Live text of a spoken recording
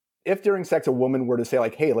if during sex a woman were to say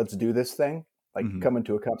like, "Hey, let's do this thing," like come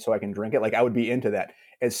into a cup so I can drink it, like I would be into that.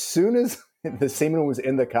 As soon as the semen was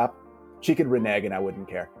in the cup, she could renege and I wouldn't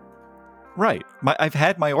care. Right. I've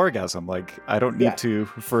had my orgasm. Like, I don't need to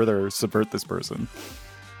further subvert this person.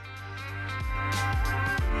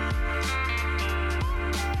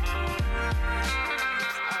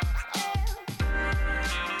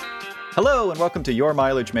 Hello and welcome to Your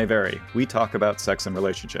Mileage May Vary. We talk about sex and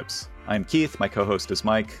relationships. I'm Keith. My co-host is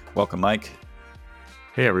Mike. Welcome, Mike.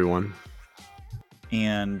 Hey, everyone.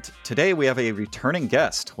 And today we have a returning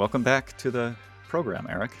guest. Welcome back to the program,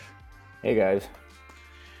 Eric. Hey, guys.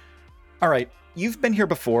 All right. You've been here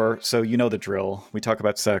before, so you know the drill. We talk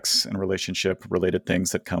about sex and relationship-related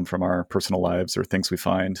things that come from our personal lives or things we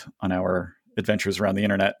find on our adventures around the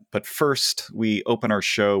internet. But first, we open our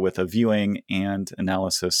show with a viewing and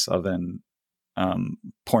analysis of an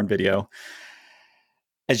porn video.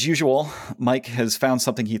 As usual, Mike has found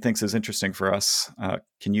something he thinks is interesting for us.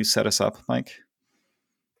 Can you set us up, Mike?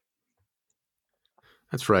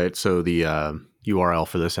 That's right. So the URL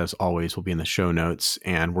for this, as always, will be in the show notes.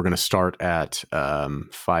 And we're going to start at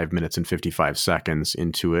 5 minutes and 55 seconds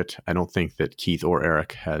into it. I don't think that Keith or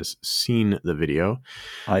Eric has seen the video.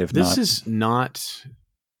 I have not.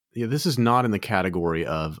 This is not in the category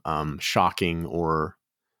of shocking, or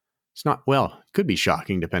it's not, well, it could be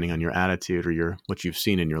shocking depending on your attitude or what you've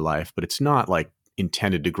seen in your life, but it's not like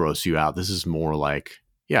intended to gross you out. This is more like,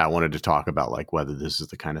 I wanted to talk about like whether this is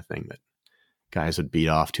the kind of thing that guys would beat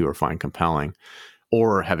off to or find compelling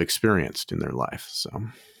or have experienced in their life. So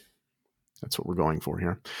that's what we're going for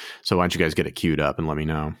here. So why don't you guys get it queued up and let me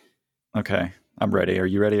know? Okay. I'm ready. Are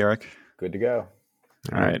you ready, Eric? Good to go.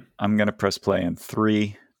 All right. I'm going to press play in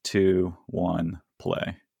 3, 2, 1,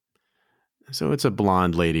 play. So it's a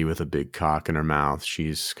blonde lady with a big cock in her mouth.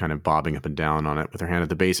 She's kind of bobbing up and down on it with her hand at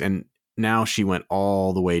the base. And now she went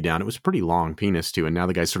all the way down. It was a pretty long penis too. And now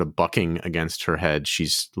the guy's sort of bucking against her head.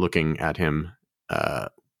 She's looking at him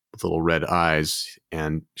with little red eyes,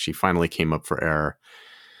 and she finally came up for air.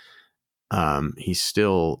 He's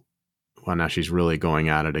still, well, now she's really going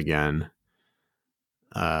at it again.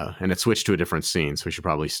 And it switched to a different scene, so we should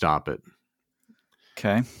probably stop it.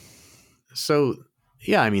 Okay. So,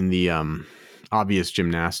 I mean, the obvious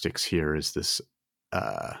gymnastics here is this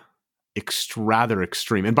rather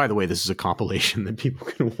extreme. And by the way, this is a compilation that people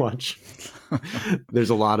can watch. There's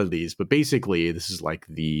a lot of these, but basically this is like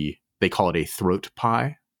they call it a throat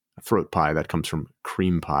pie that comes from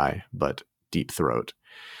cream pie, but deep throat.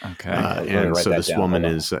 Okay. And so this woman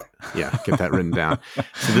is, get that written down.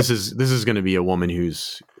 So this is going to be a woman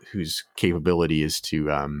whose capability is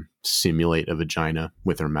to simulate a vagina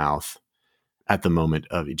with her mouth at the moment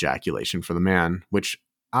of ejaculation for the man, which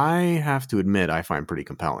I have to admit I find pretty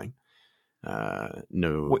compelling.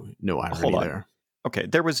 No irony there. Okay,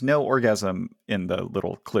 there was no orgasm in the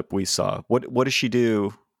little clip we saw. What does she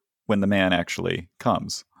do when the man actually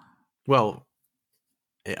comes? Well,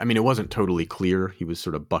 I mean, it wasn't totally clear. He was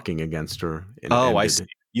sort of bucking against her. I see.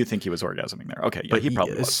 You think he was orgasming there? Okay, yeah, he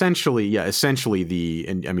probably was. Essentially,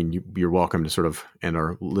 and I mean, you're welcome to sort of, and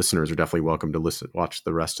our listeners are definitely welcome to watch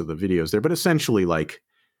the rest of the videos there. But essentially, like,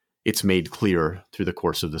 it's made clear through the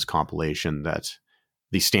course of this compilation that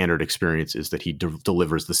the standard experience is that he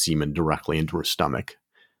delivers the semen directly into her stomach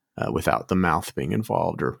without the mouth being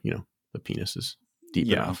involved, or the penis is deep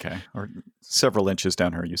enough. Okay, or several inches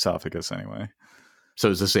down her esophagus, anyway. So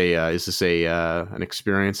is this an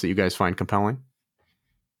experience that you guys find compelling?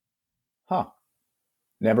 Huh?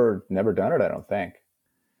 Never done it. I don't think.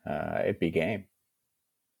 It'd be game.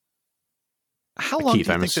 How long do you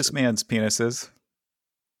think this man's penis is?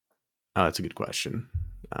 Oh, that's a good question.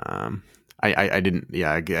 I didn't.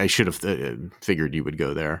 Yeah, I should have figured you would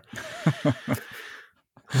go there.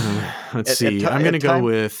 Let's see. I'm going to go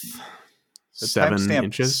with 7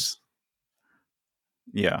 inches.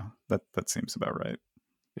 Yeah, that seems about right.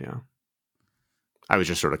 Yeah. I was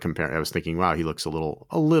just sort of comparing. I was thinking, wow, he looks a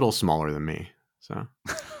little smaller than me. So,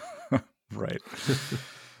 right.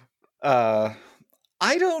 I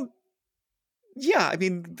don't. Yeah, I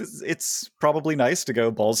mean, it's probably nice to go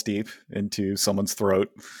balls deep into someone's throat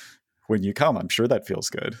when you come. I'm sure that feels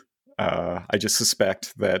good. I just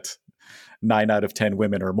suspect that 9 out of 10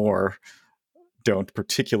 women or more don't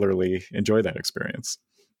particularly enjoy that experience.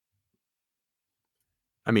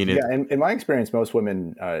 I mean, in my experience, most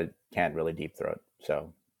women can't really deep throat,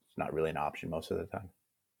 so it's not really an option most of the time.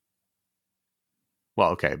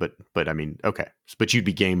 Well, okay, but I mean, okay, but you'd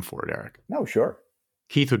be game for it, Eric. No, sure.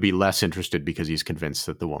 Keith would be less interested because he's convinced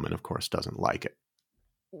that the woman, of course, doesn't like it.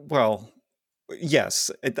 Well,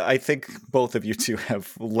 Yes, I think both of you two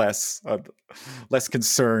have less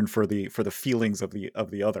concern for the feelings of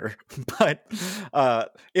the other. But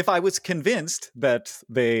if I was convinced that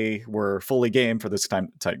they were fully game for this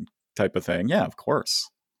type of thing, yeah, of course,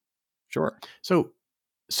 sure. So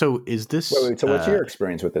is this? Wait, so what's your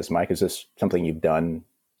experience with this, Mike? Is this something you've done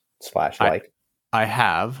 / like? I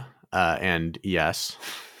have, and yes.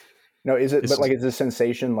 No, is it? But like, is the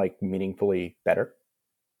sensation like meaningfully better?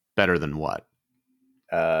 Better than what?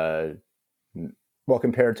 Well,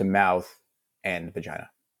 compared to mouth and vagina.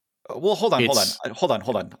 Well, hold on.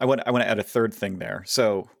 I want to add a third thing there.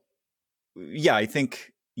 So, yeah, I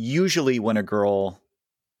think usually when a girl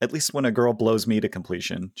blows me to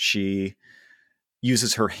completion, she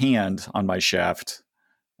uses her hand on my shaft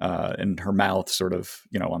and her mouth sort of,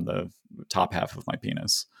 on the top half of my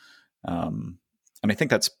penis. And I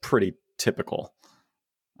think that's pretty typical.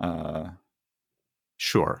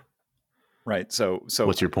 Sure. Right. So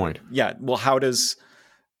what's your point? Yeah. Well, how does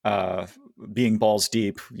being balls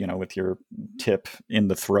deep, with your tip in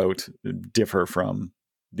the throat differ from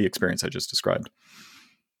the experience I just described?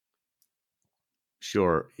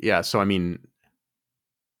 Sure. Yeah. So, I mean,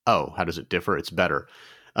 how does it differ? It's better.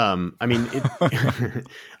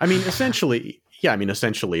 Essentially,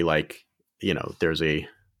 like, there's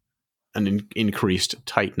an increased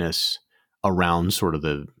tightness around sort of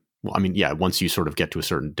once you sort of get to a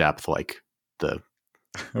certain depth, like the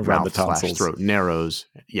around the tonsils, throat narrows.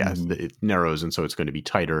 Yes, it narrows, and so it's going to be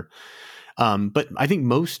tighter. But I think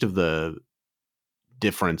most of the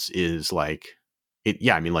difference is like it.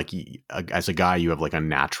 Yeah, I mean, like as a guy, you have like a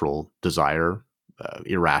natural desire,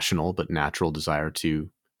 irrational but natural desire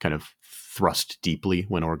to kind of thrust deeply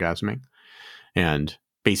when orgasming, and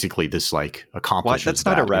basically this like accomplishes. That's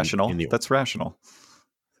not irrational. That's rational.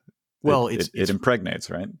 Well, it impregnates,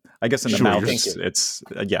 right? I guess in the mouth, it's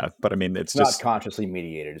but I mean, it's not just consciously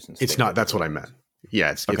mediated. It's not. That's what I meant.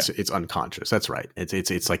 Yeah, it's unconscious. That's right.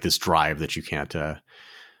 It's like this drive that you can't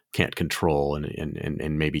control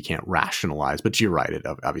and maybe can't rationalize. But you're right. It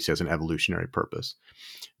obviously has an evolutionary purpose.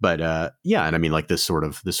 But and I mean, like this sort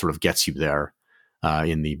of gets you there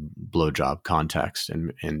in the blowjob context,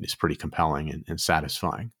 and is pretty compelling and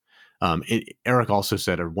satisfying. Eric also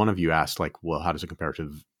said, or one of you asked, like, well, how does it compare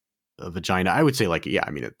to a vagina? I would say, like, yeah, I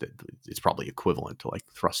mean, it's probably equivalent to like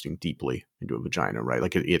thrusting deeply into a vagina, right?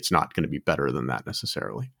 Like it's not going to be better than that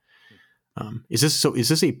necessarily. Is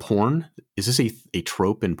this a porn? Is this a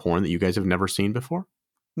trope in porn that you guys have never seen before?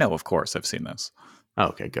 No, of course I've seen this. Oh,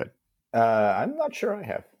 okay, good. I'm not sure I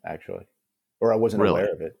have, actually, or I wasn't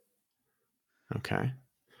aware of it. Okay.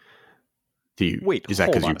 Wait,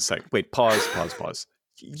 hold on a sec. Wait, pause.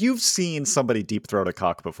 You've seen somebody deep throat a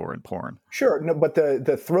cock before in porn. Sure. No, but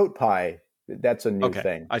the throat pie, that's a new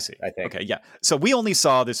thing. I see. I think. Okay, yeah. So we only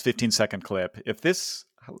saw this 15-second clip. If this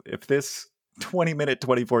 20-minute,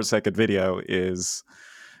 24-second video is,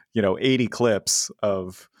 80 clips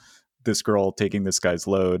of this girl taking this guy's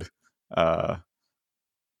load, I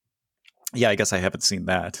guess I haven't seen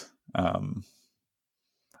that. I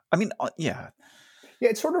mean, yeah. Yeah,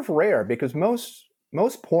 it's sort of rare because most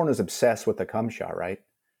porn is obsessed with the cum shot, right?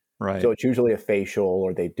 Right. So it's usually a facial,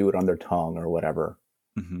 or they do it on their tongue or whatever.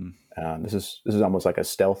 Mm-hmm. This is almost like a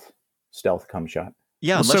stealth cum shot.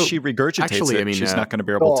 Yeah, unless she regurgitates it, she's not going to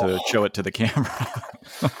be able to show it to the camera.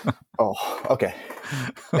 Okay.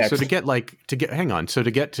 So to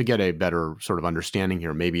get a better sort of understanding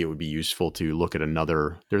here, maybe it would be useful to look at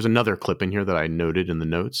there's another clip in here that I noted in the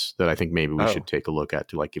notes that I think maybe we should take a look at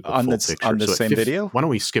to like give the full picture. On the same video? Why don't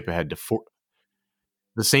we skip ahead to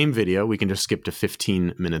the same video? We can just skip to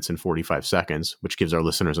 15 minutes and 45 seconds, which gives our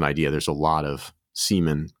listeners an idea. There's a lot of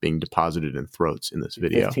semen being deposited in throats in this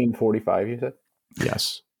video. 15:45, you said?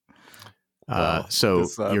 Yes. So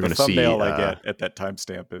you're going to see. The thumbnail I get at that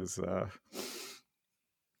timestamp is,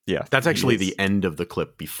 that's actually the end of the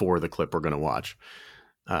clip before the clip we're going to watch.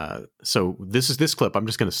 So this clip. I'm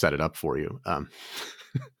just going to set it up for you,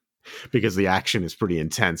 because the action is pretty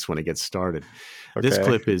intense when it gets started. Okay. This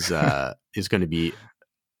clip is going to be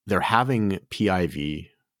they're having PIV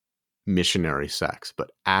missionary sex,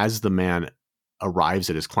 but as the man arrives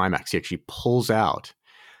at his climax, he actually pulls out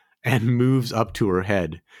and moves up to her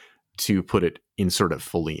head to put it, insert it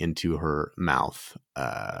fully into her mouth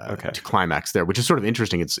to climax there, which is sort of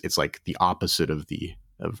interesting. It's like the opposite of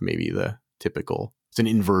maybe the typical. It's an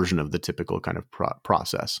inversion of the typical kind of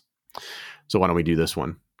process. So why don't we do this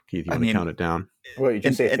one? Keith, you want to count it down? Well, you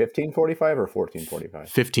say 15:45 or 14:45?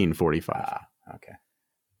 15:45. Okay.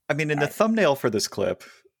 I mean, in the thumbnail for this clip,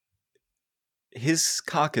 his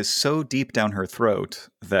cock is so deep down her throat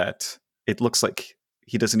that it looks like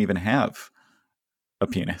he doesn't even have a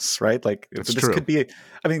penis, right? Like That's this true. could be.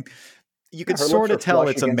 I mean, you could her sort of lips are tell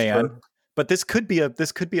flush it's a against man, her. but this could be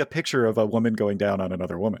a picture of a woman going down on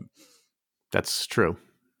another woman. That's true.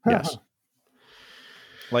 Huh. Yes.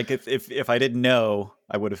 Like if I didn't know,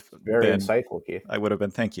 I would have Very been insightful, Keith. I would have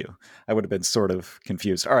been, thank you. I would have been sort of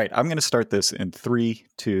confused. All right, I'm going to start this in 3,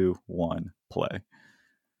 2, 1, play.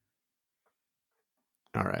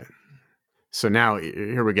 All right. So now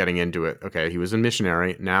here we're getting into it. Okay, he was a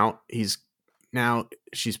missionary. Now she's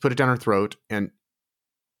put it down her throat, and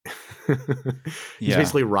he's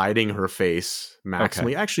basically riding her face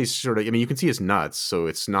maximally. Okay. Actually, sort of. I mean, you can see his nuts, so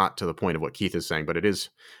it's not to the point of what Keith is saying, but it is.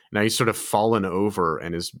 Now he's sort of fallen over,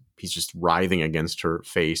 and he's just writhing against her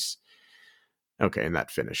face. Okay, and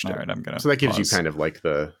that finished. All right, I'm gonna. So that gives pause. you kind of like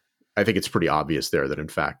I think it's pretty obvious there that in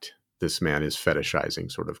fact this man is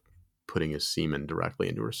fetishizing, sort of putting his semen directly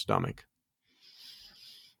into her stomach.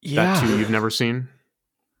 Yeah. That too, you've never seen?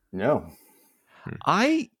 No.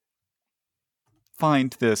 I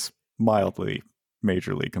find this mildly,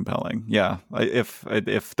 majorly compelling. Yeah,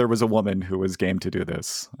 if there was a woman who was game to do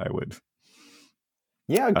this, I would.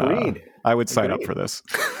 Yeah, agreed. I would sign up for this.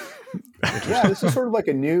 Yeah, this is sort of like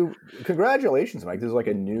a new. Congratulations, Mike. This is like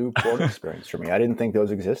a new porn experience for me. I didn't think those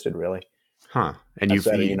existed really. Huh? And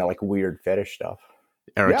Outside of, like weird fetish stuff.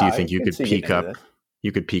 Eric, Yeah, do you think I you could could see peak getting up? into this.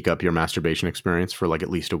 You could peak up your masturbation experience for like at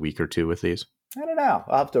least a week or two with these. I don't know.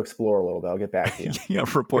 I'll have to explore a little bit. I'll get back to you. Yeah,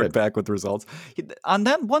 report back with results. On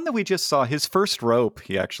that one that we just saw, his first rope,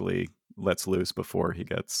 he actually lets loose before he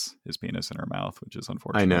gets his penis in her mouth, which is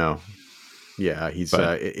unfortunate. I know. Yeah, he's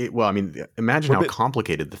well. I mean, imagine how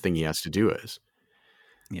complicated the thing he has to do is.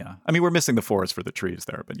 Yeah, I mean, we're missing the forest for the trees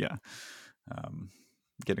there, but yeah,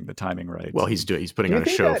 getting the timing right. Well, he's putting on a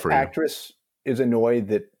show for you. Actress is annoyed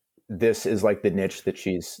that this is like the niche that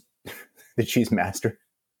she's mastered.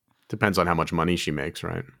 Depends on how much money she makes,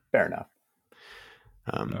 right? Fair enough.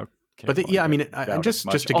 But I mean, just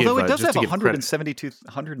to give, although it does have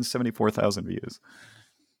 174,000 views.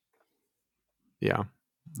 Yeah,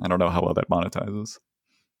 I don't know how well that monetizes.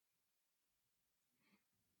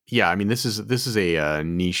 Yeah, I mean, this is a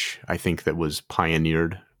niche, I think, that was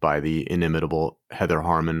pioneered by the inimitable Heather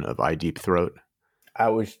Harmon of iDeep Throat. I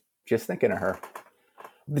was just thinking of her.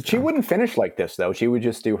 She wouldn't finish like this, though. She would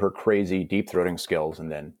just do her crazy deep throating skills and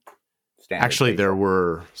then stand. Actually, there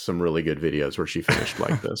were some really good videos where she finished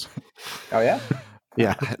like this. Oh, yeah?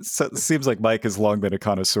 Yeah. So it seems like Mike has long been a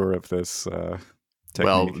connoisseur of this technique.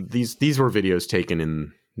 Well, these were videos taken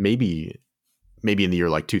in maybe in the year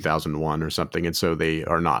like 2001 or something, and so they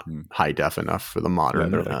are not high def enough for the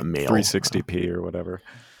modern like male 360p or whatever.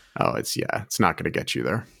 Oh, it's not going to get you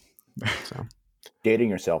there. So dating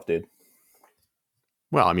yourself, dude.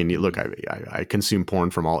 Well, I mean, look, I consume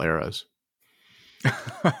porn from all eras.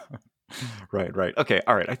 Right. Okay.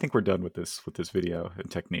 All right. I think we're done with this video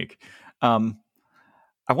and technique. I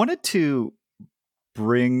wanted to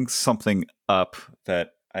bring something up that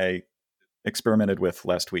I experimented with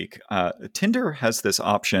last week. Tinder has this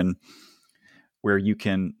option where you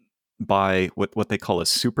can buy what they call a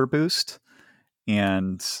super boost,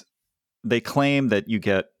 and they claim that you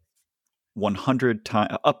get 100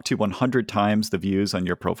 times up to 100 times the views on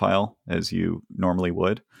your profile as you normally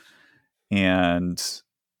would, and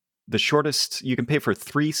the shortest you can pay for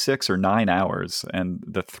 3, 6, or 9 hours, and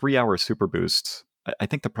the 3-hour super boost, I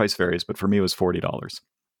think the price varies, but for me it was $40.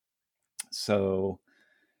 So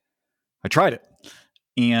I tried it,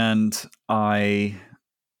 and I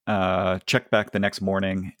checked back the next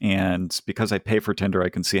morning, and because I pay for Tinder, I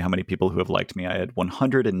can see how many people who have liked me. I had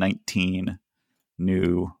 119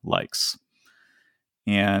 new likes,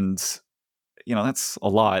 and that's a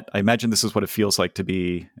lot. I imagine this is what it feels like to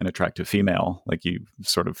be an attractive female. Like, you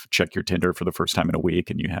sort of check your Tinder for the first time in a week,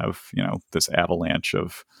 and you have this avalanche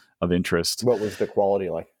of interest. What was the quality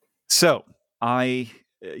like? So I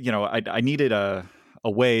needed a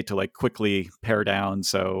way to like quickly pare down.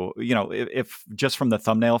 So, if just from the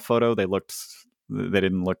thumbnail photo, they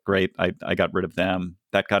didn't look great, I got rid of them.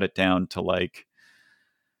 That got it down to like,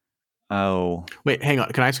 wait, hang on.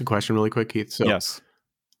 Can I ask a question really quick, Keith? So, yes.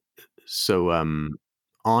 So,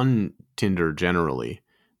 on Tinder generally,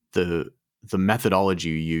 the methodology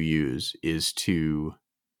you use is you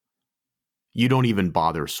don't even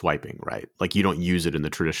bother swiping, right? Like, you don't use it in the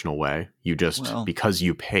traditional way. You just, because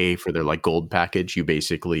you pay for their like gold package, you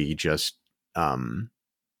basically just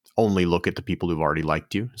only look at the people who've already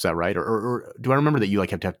liked you. Is that right? Or do I remember that you like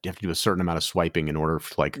have to do a certain amount of swiping in order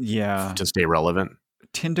for to stay relevant?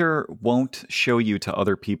 Tinder won't show you to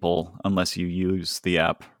other people unless you use the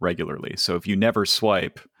app regularly. So if you never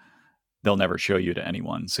swipe, they'll never show you to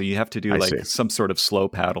anyone. So you have to do some sort of slow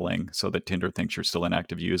paddling so that Tinder thinks you're still an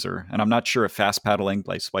active user. And I'm not sure if fast paddling,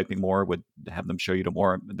 like swiping more, would have them show you to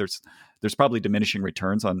more. There's probably diminishing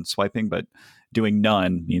returns on swiping, but doing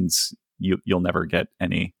none means you'll never get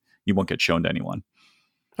any. You won't get shown to anyone.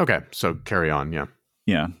 Okay, so carry on. Yeah.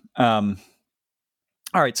 Yeah. All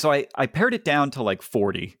right. So I pared it down to like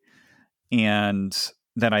 40, and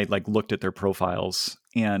then I like looked at their profiles,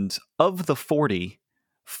 and of the 40,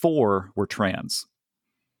 4 were trans.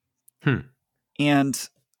 And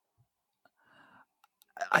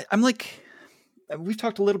I'm like, we've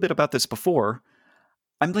talked a little bit about this before.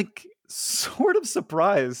 I'm like sort of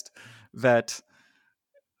surprised that,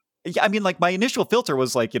 I mean, like my initial filter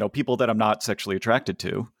was like, people that I'm not sexually attracted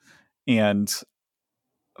to. And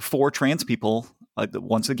 4 trans people,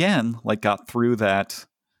 once again, like got through that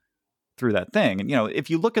thing. And, if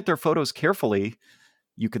you look at their photos carefully,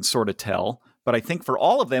 you can sort of tell. But I think for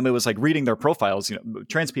all of them, it was like reading their profiles.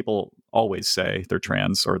 Trans people always say they're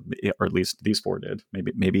trans, or at least these 4 did.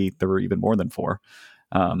 Maybe there were even more than 4.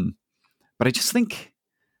 But I just think,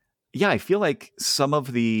 I feel like some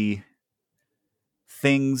of the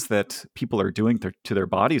things that people are doing to their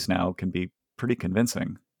bodies now can be pretty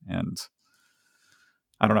convincing. And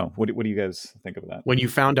I don't know. What do you guys think of that? When you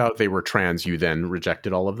found out they were trans, you then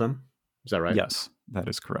rejected all of them? Is that right? Yes, that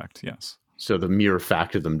is correct. Yes. So the mere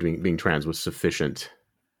fact of them being trans was sufficient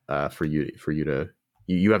for you to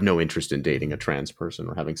you have no interest in dating a trans person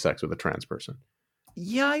or having sex with a trans person.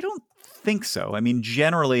 Yeah, I don't think so. I mean,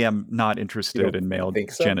 generally, I'm not interested in male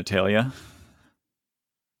genitalia.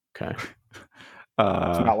 Okay. It's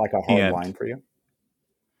not like a hard line for you?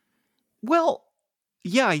 Well,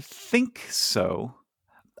 yeah, I think so.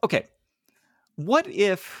 Okay. What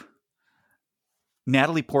if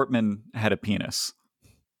Natalie Portman had a penis?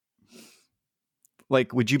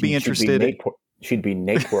 Like, would you be interested? She'd be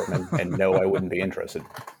Nate Portman, and no, I wouldn't be interested.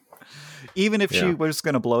 Even if she was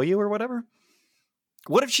going to blow you or whatever?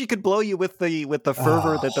 What if she could blow you with the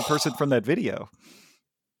fervor that the person from that video?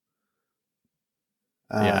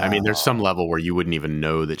 Yeah, I mean, there's some level where you wouldn't even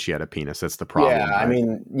know that she had a penis. That's the problem. Yeah, right? I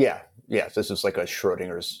mean, yes, this is like a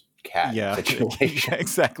Schrodinger's cat situation.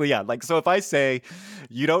 Exactly, yeah. Like, so if I say,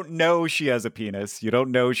 you don't know she has a penis, you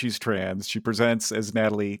don't know she's trans, she presents as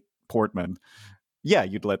Natalie Portman,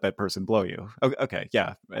 you'd let that person blow you. Okay,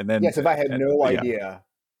 yeah. And then yes, if I had no idea,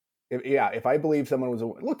 if I believe someone was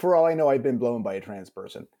look, for all I know, I've been blown by a trans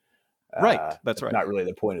person. Right, that's right. Not really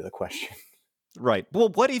the point of the question. Right. Well,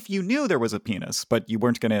 what if you knew there was a penis, but you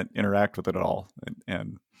weren't going to interact with it at all?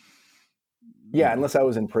 And unless I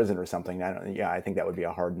was in prison or something. I think that would be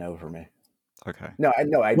a hard no for me. Okay. No, I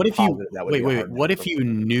know. What if you What if you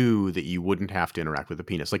knew that you wouldn't have to interact with the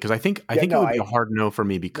penis? Like, because I think it would be a hard no for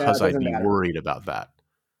me because I'd be worried about that.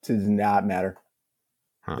 It does not matter.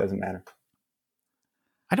 It doesn't matter.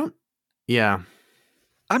 I don't. Yeah.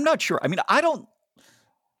 I'm not sure. I mean, I don't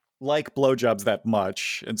like blowjobs that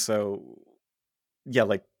much, and so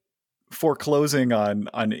like foreclosing on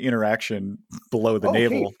interaction below the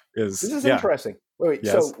navel this is interesting. Wait,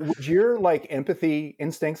 yes. So would your like empathy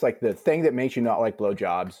instincts, like the thing that makes you not like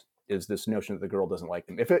blowjobs is this notion that the girl doesn't like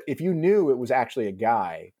them. If you knew it was actually a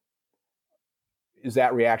guy, is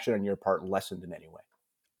that reaction on your part lessened in any way?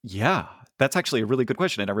 Yeah, that's actually a really good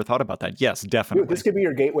question. I never thought about that. Yes, definitely. Dude, this could be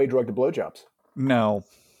your gateway drug to blowjobs. No.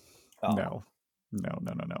 Oh.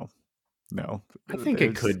 No. I think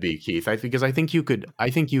it could be, Keith. Because I think you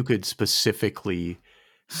could specifically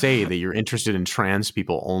say that you're interested in trans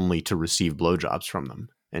people only to receive blowjobs from them.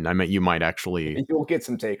 And I mean, you might actually... You'll get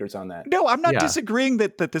some takers on that. No, I'm not disagreeing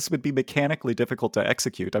that this would be mechanically difficult to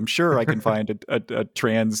execute. I'm sure I can find a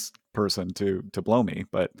trans person to blow me.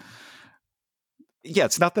 But yeah,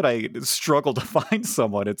 it's not that I struggle to find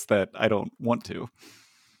someone. It's that I don't want to.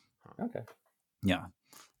 Okay. Yeah.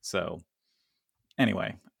 So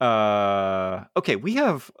anyway, okay, we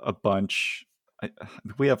have a bunch.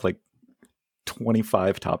 We have like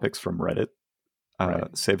 25 topics from Reddit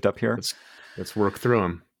saved up here. Let's work through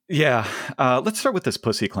them. Yeah. Let's start with this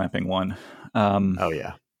pussy clamping one. Oh,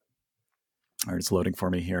 yeah. All right, it's loading for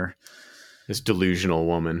me here. This delusional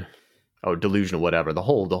woman. Oh, delusional, whatever. The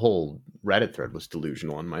whole Reddit thread was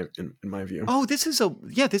delusional in my view. Oh, this is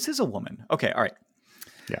a woman. Okay, all right.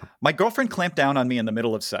 Yeah. My girlfriend clamped down on me in the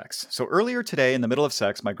middle of sex. So earlier today, in the middle of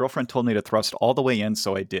sex, my girlfriend told me to thrust all the way in,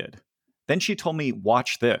 so I did. Then she told me,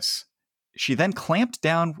 watch this. She then clamped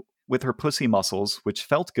down with her pussy muscles, which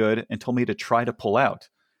felt good, and told me to try to pull out.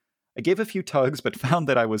 I gave a few tugs, but found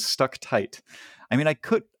that I was stuck tight. I mean, I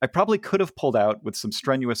probably could have pulled out with some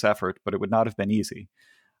strenuous effort, but it would not have been easy.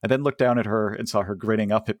 I then looked down at her and saw her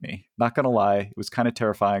grinning up at me. Not gonna lie, it was kind of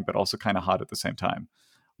terrifying, but also kind of hot at the same time.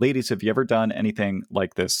 Ladies, have you ever done anything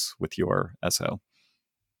like this with your SO?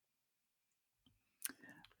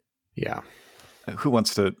 Yeah. Who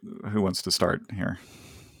wants to start here?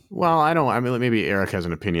 Well, I mean, maybe Eric has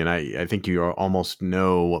an opinion. I think you almost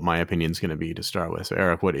know what my opinion is going to be to start with. So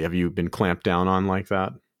Eric, what have you been clamped down on like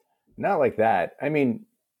that? Not like that. I mean,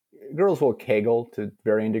 girls will kegel to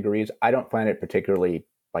varying degrees. I don't find it particularly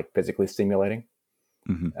like physically stimulating.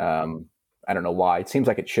 Mm-hmm. I don't know why. It seems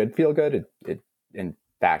like it should feel good. It in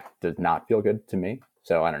fact does not feel good to me.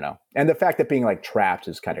 So I don't know. And the fact that being like trapped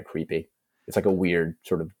is kind of creepy. It's like a weird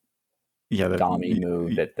sort of dommy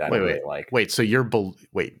move that I don't really like. Wait, so you're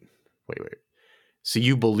wait. So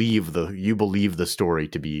you believe the story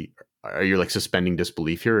to be? Are you like suspending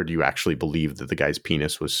disbelief here, or do you actually believe that the guy's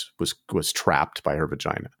penis was trapped by her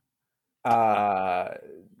vagina?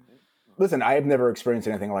 Listen, I have never experienced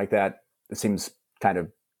anything like that. It seems kind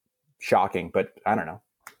of shocking, but I don't know.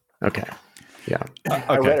 Okay. Yeah.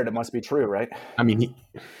 I read it. It must be true, right? I mean,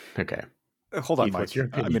 okay. Hold on, Mike.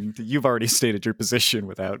 I mean, you've already stated your position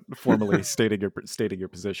without formally stating your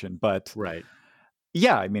position, but right.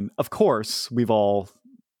 Yeah, I mean, of course, we've all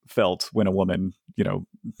felt when a woman,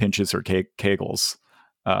 pinches her kegels.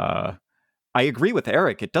 I agree with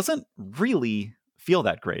Eric. It doesn't really feel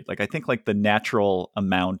that great. Like, I think like the natural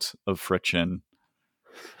amount of friction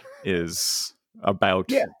is about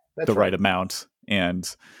the right amount,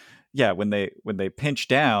 and when they pinch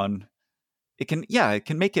down, it can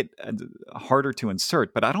make it harder to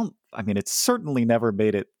insert, but it's certainly never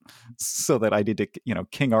made it so that I need to,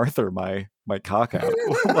 King Arthur my cock out.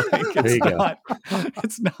 Like,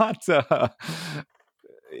 it's not,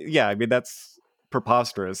 that's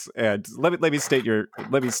preposterous. And let me state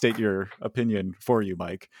your opinion for you,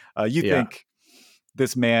 Mike. You think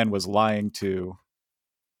this man was lying to...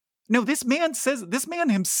 No, this man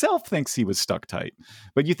himself thinks he was stuck tight,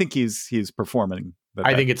 but you think he's performing.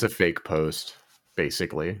 I think it's a fake post,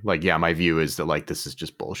 basically. Like, my view is that like this is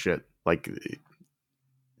just bullshit. Like,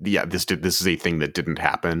 this is a thing that didn't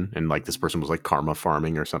happen, and like this person was like karma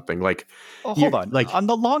farming or something. Like, hold on, like on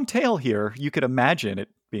the long tail here, you could imagine it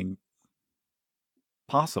being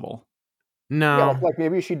possible. No, like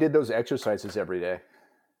maybe she did those exercises every day.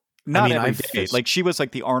 Not every day. Like, she was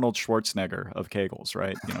like the Arnold Schwarzenegger of Kegels,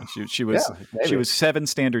 right? She was 7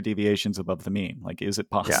 standard deviations above the mean. Like, is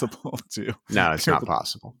it possible to? No, it's not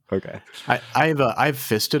possible. Okay. I've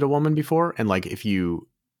fisted a woman before, and like if you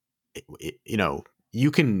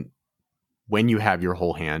can, when you have your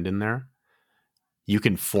whole hand in there, you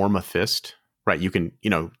can form a fist, right? You can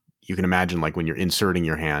imagine like when you're inserting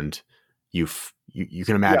your hand, you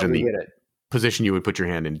can imagine the position you would put your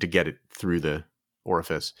hand in to get it through the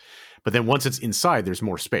orifice. But then once it's inside, there's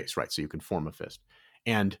more space, right? So you can form a fist.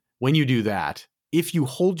 And when you do that, if you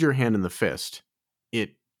hold your hand in the fist,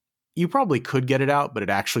 you probably could get it out, but it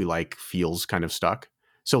actually like feels kind of stuck.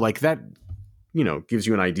 So like that, gives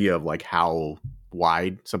you an idea of like how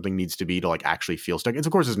wide something needs to be to like actually feel stuck. It's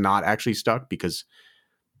of course is not actually stuck, because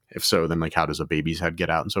if so, then like how does a baby's head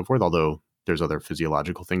get out and so forth? Although there's other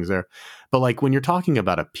physiological things there. But like when you're talking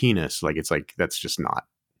about a penis, like it's like that's just not.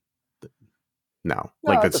 No,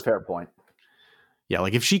 like that's a fair point. Yeah,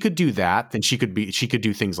 like if she could do that, then she could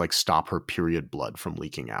do things like stop her period blood from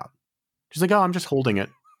leaking out. She's like, oh, I'm just holding it.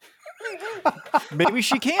 Maybe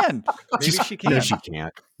she can. Maybe she can. No, she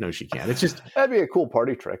can't. No, she can't. It's just that'd be a cool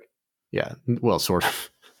party trick. Yeah, well, sort of.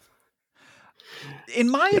 In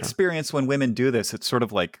my experience, when women do this, it sort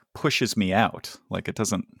of like pushes me out. Like it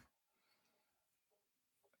doesn't.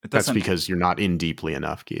 That's because you're not in deeply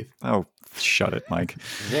enough, Keith. Oh, shut it, Mike.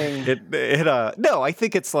 No, I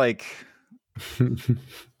think it's like,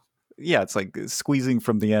 it's like squeezing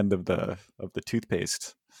from the end of the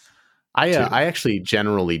toothpaste. I actually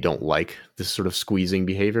generally don't like this sort of squeezing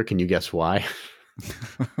behavior. Can you guess why?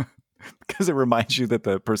 Because it reminds you that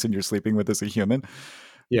the person you're sleeping with is a human.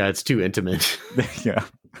 Yeah, it's too intimate. Yeah,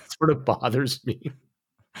 it sort of bothers me.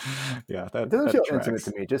 Yeah, it doesn't feel intimate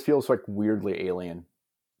to me. It just feels like weirdly alien.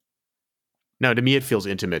 No, to me it feels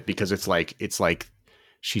intimate because it's like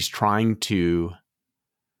she's trying to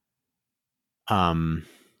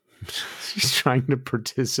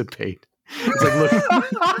participate. It's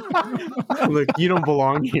like, look, you don't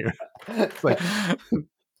belong here. It's like,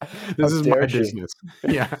 this is my business.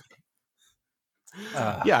 Yeah.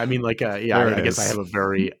 I mean, like, I guess I have a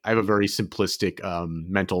very simplistic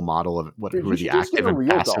mental model of who are the active and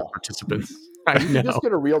passive participants. I know. Just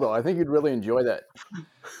get a real doll. I think you'd really enjoy that.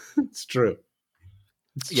 It's true.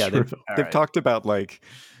 They've talked about like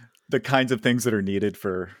the kinds of things that are needed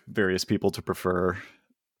for various people to prefer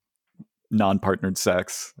non-partnered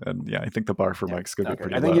sex, and I think the bar for Mike's going to be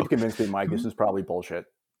pretty low. I think you've convinced me, Mike. This is probably bullshit.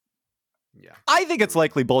 Yeah. I think it's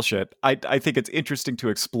likely bullshit. I think it's interesting to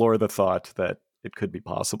explore the thought that it could be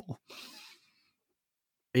possible.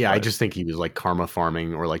 Yeah, But I just think he was like karma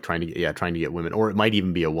farming or like trying to get women, or it might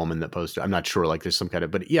even be a woman that posted. I'm not sure. Like there's some kind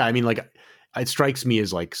of, but yeah, I mean, like it strikes me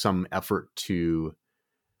as like some effort to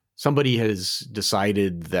somebody has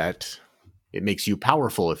decided that it makes you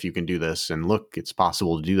powerful if you can do this, and look, it's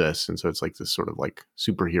possible to do this, and so it's like this sort of like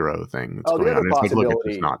superhero thing that's going on. And it's like, look,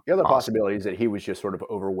 it's just not the other possible. possibility is that he was just sort of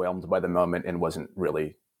overwhelmed by the moment and wasn't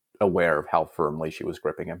really aware of how firmly she was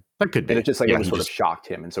gripping him. That could be. And it's just like it was sort of shocked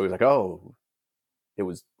him, and so he's like, oh. It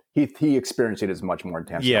was he experienced it as much more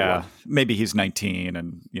intense. Yeah, maybe he's 19,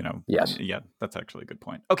 and Yes, yeah, that's actually a good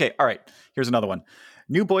point. Okay, all right. Here's another one.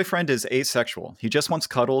 New boyfriend is asexual. He just wants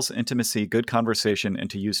cuddles, intimacy, good conversation, and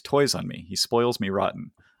to use toys on me. He spoils me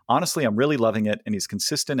rotten. Honestly, I'm really loving it, and he's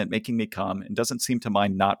consistent at making me come and doesn't seem to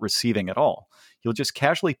mind not receiving at all. He'll just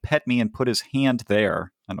casually pet me and put his hand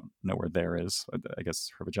there. I don't know where there is. I guess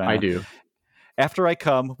her vagina. I do. After I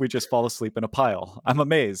come, we just fall asleep in a pile. I'm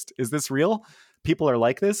amazed. Is this real? People are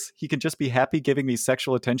like this? He can just be happy giving me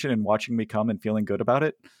sexual attention and watching me come and feeling good about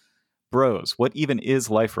it? Bros, what even is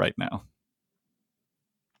life right now?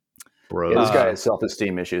 Bros. Yeah, this guy has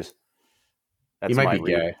self-esteem issues. He might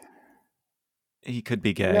be gay. He could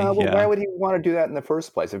be gay. No, but yeah. Why would he want to do that in the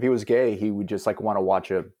first place? If he was gay, he would just like want to watch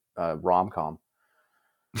a rom-com.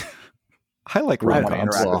 I like rom-coms.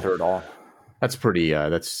 rom-coms. Interact with her at all. That's pretty. I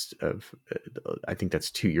think that's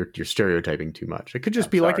too. You're stereotyping too much. It could just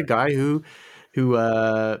be like a guy who,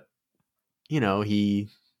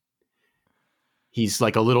 he's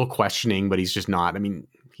like a little questioning, but he's just not. I mean,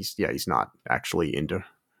 he's not actually into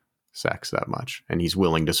sex that much, and he's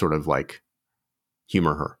willing to sort of like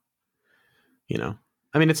humor her.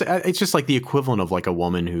 I mean, it's just like the equivalent of like a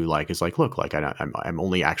woman who like is like, look, like I'm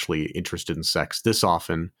only actually interested in sex this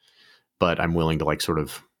often, but I'm willing to like sort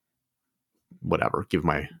of whatever, give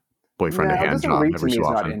my boyfriend a hand job every so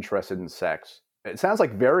often. He's not interested in sex. It sounds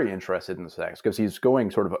like very interested in sex because he's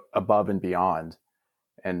going sort of above and beyond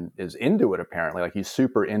and is into it apparently. Like he's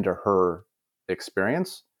super into her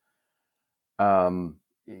experience. Yeah,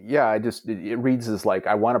 it reads as like,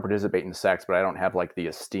 I want to participate in sex, but I don't have like the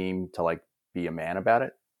esteem to like be a man about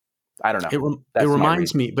it. I don't know. It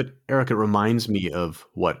reminds me, but Eric, it reminds me of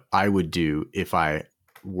what I would do if I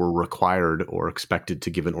were required or expected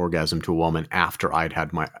to give an orgasm to a woman after I'd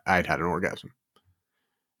had an orgasm.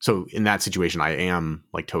 So in that situation, I am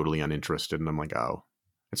like totally uninterested, and I'm like, oh,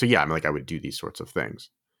 and so yeah, I'm like, I would do these sorts of things,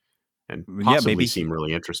 and possibly seem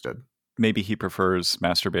really interested. Maybe he prefers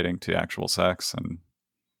masturbating to actual sex, and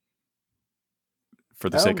for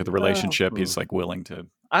the sake of the relationship, he's like willing to.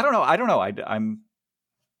 I don't know. I'm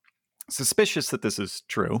suspicious that this is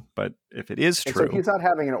true, but if it is true, so he's not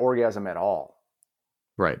having an orgasm at all.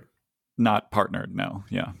 Right. Not partnered, no.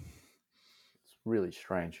 Yeah. It's really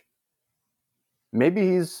strange.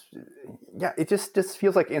 Maybe it just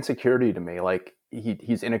feels like insecurity to me. Like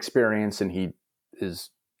he's inexperienced and he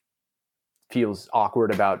feels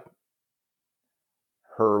awkward about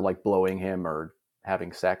her like blowing him or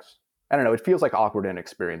having sex. I don't know. It feels like awkward and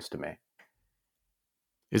inexperienced to me.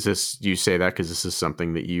 Do you say that because this is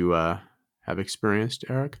something that you have experienced,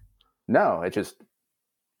 Eric? No, I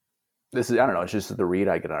don't know. It's just the read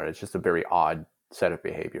I get on it. It's just a very odd set of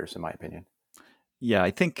behaviors, in my opinion. Yeah,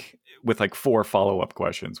 I think with like 4 follow-up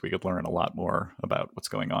questions, we could learn a lot more about what's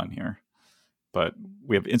going on here. But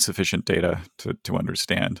we have insufficient data to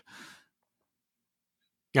understand.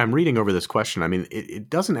 Yeah, I'm reading over this question. I mean, it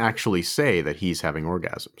doesn't actually say that he's having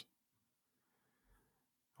orgasms.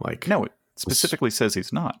 Like, no, it specifically says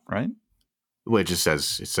he's not, right? Well, it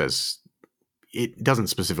says it doesn't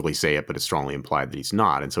specifically say it, but it's strongly implied that he's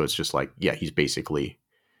not. And so it's just like, yeah, he's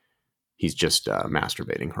just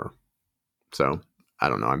masturbating her. So I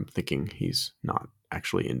don't know. I'm thinking he's not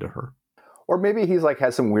actually into her. Or maybe he's like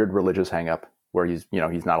has some weird religious hang up where he's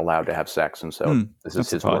not allowed to have sex. And so this is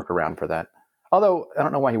his workaround for that. Although I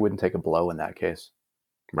don't know why he wouldn't take a blow in that case.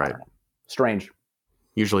 Right. Strange.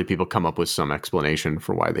 Usually people come up with some explanation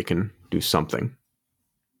for why they can do something.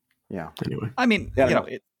 Yeah. Anyway. I mean,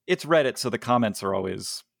 it's Reddit, so the comments are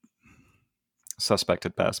always suspect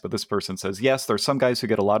at best. But this person says, yes, there's some guys who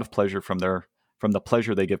get a lot of pleasure from the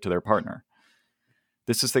pleasure they give to their partner.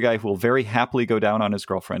 This is the guy who will very happily go down on his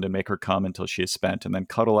girlfriend and make her come until she is spent and then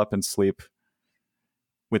cuddle up and sleep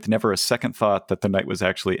with never a second thought that the night was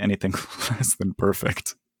actually anything less than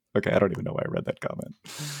perfect. Okay, I don't even know why I read that comment.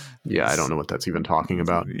 Yeah, I don't know what that's even talking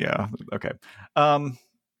about. Yeah, okay.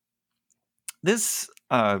 This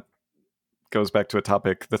goes back to a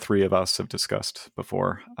topic the three of us have discussed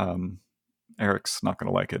before. Eric's not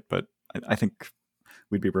going to like it, but I think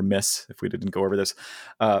we'd be remiss if we didn't go over this.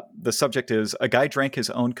 The subject is, a guy drank his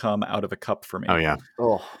own cum out of a cup for me. Oh, yeah.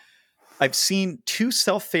 Oh, I've seen 2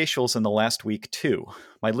 self-facials in the last week, too.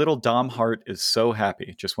 My little Dom heart is so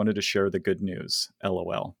happy. Just wanted to share the good news.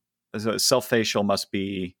 LOL. So self-facial must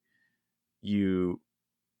be you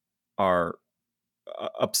are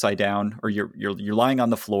upside down, or you're lying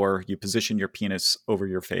on the floor. You position your penis over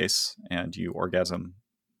your face, and you orgasm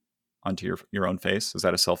onto your own face. Is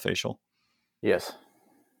that a self-facial? yes.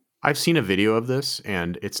 I've seen a video of this,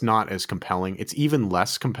 and it's not as compelling. It's even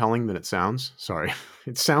less compelling than it sounds. Sorry.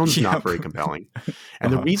 It sounds not very compelling.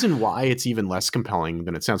 And the reason why it's even less compelling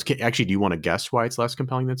than it sounds... Actually, do you want to guess why it's less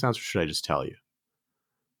compelling than it sounds, or should I just tell you?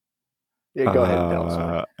 Yeah, go ahead and tell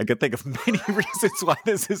us. I could think of many reasons why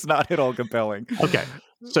this is not at all compelling. Okay.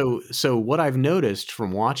 So what I've noticed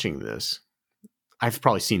from watching this, I've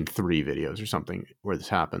probably seen 3 videos or something where this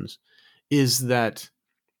happens, is that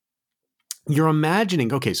you're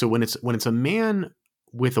imagining, okay, so when it's a man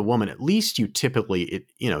with a woman, at least you typically,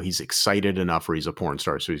 he's excited enough, or he's a porn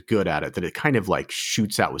star, so he's good at it, that it kind of like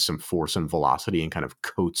shoots out with some force and velocity and kind of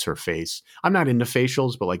coats her face. I'm not into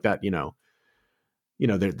facials, but like that,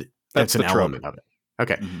 that's an element of it.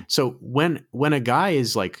 Okay. Mm-hmm. So when a guy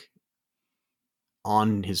is like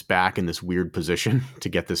on his back in this weird position to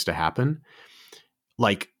get this to happen,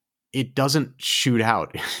 like it doesn't shoot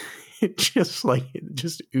out. It just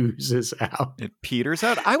oozes out. It peters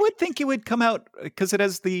out. I would think it would come out because it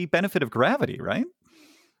has the benefit of gravity, right?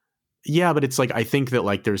 Yeah, but it's like, I think that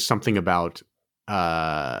like there's something about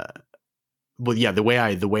the way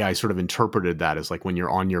I sort of interpreted that is like when you're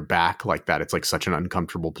on your back like that, it's like such an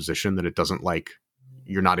uncomfortable position that it doesn't like,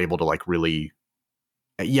 you're not able to like really,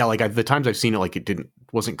 like the times I've seen it, like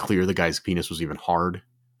wasn't clear the guy's penis was even hard.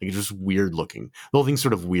 Like it's just weird looking. The whole thing's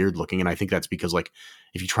sort of weird looking. And I think that's because like,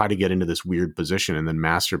 if you try to get into this weird position and then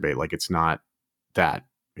masturbate, like it's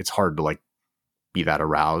hard to like be that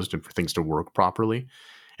aroused and for things to work properly.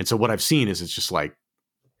 And so what I've seen is it's just like,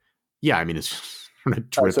 it's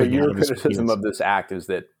dripping. So your criticism of this act is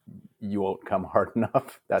that you won't come hard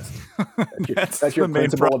enough. That's your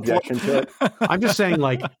principal objection to it. I'm just saying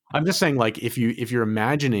like if you're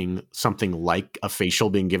imagining something like a facial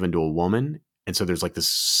being given to a woman, and so there's like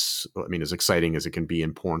this, as exciting as it can be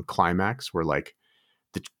in porn climax where like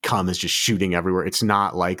the cum is just shooting everywhere. It's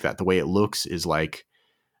not like that. The way it looks is like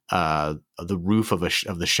the roof of the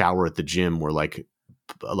shower at the gym where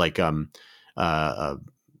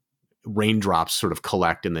raindrops sort of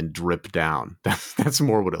collect and then drip down. That's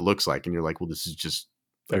more what it looks like. And you're like, well, this is just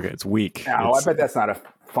okay. It's weak. No, I bet that's not a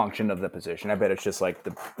function of the position. I bet it's just like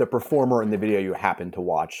the performer in the video you happen to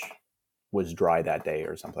watch was dry that day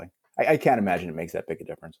or something. I can't imagine it makes that big a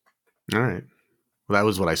difference. All right. Well, that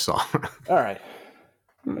was what I saw. All right.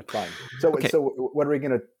 That's fine. So what are we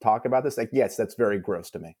going to talk about this? Like, yes, that's very gross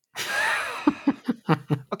to me.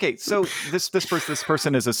 Okay. So this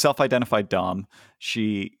person is a self-identified dom.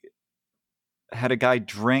 She had a guy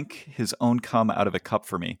drink his own cum out of a cup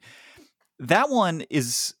for me. That one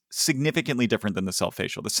is significantly different than the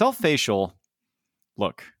self-facial. The self-facial,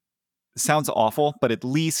 look, sounds awful, but at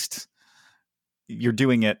least you're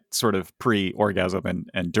doing it sort of pre-orgasm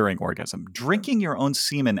and during orgasm. Drinking your own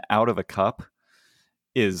semen out of a cup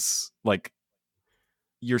is like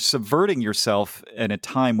you're subverting yourself in a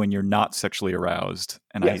time when you're not sexually aroused.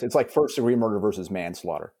 And yes, it's like first-degree murder versus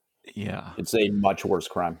manslaughter. Yeah. It's a much worse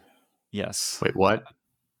crime. Yes. Wait, what?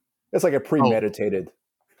 It's like a premeditated.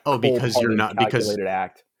 Because you're not calculated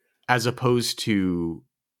act, as opposed to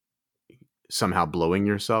somehow blowing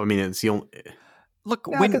yourself. It's the only. Look,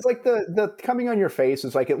 because like the coming on your face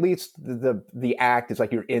is like at least the act is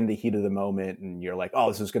like you're in the heat of the moment and you're like,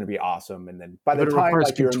 oh, this is going to be awesome. And then by the time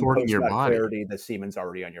like you're in your body, clarity, the semen's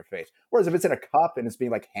already on your face. Whereas if it's in a cup and it's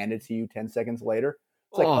being like handed to you 10 seconds later,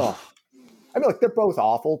 it's like, like they're both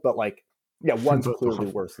awful, but like. Yeah, one's clearly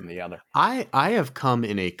worse than the other. I have come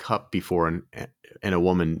in a cup before and a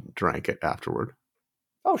woman drank it afterward.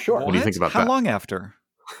 Oh, sure. What do you think about that? How long after?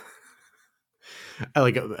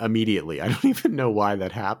 Like immediately. I don't even know why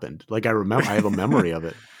that happened. Like I have a memory of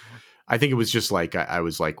it. I think it was just like I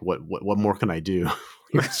was like, what more can I do?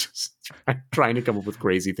 It's just trying to come up with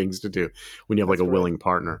crazy things to do when you have like a willing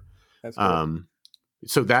partner. That's cool.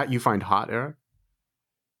 So that you find hot, Eric?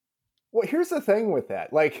 Well, here's the thing with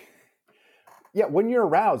that. Like, yeah, when you're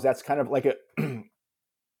aroused, that's kind of like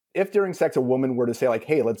if during sex a woman were to say like,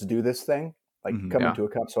 hey, let's do this thing, like come into a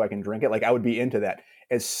cup so I can drink it, like I would be into that.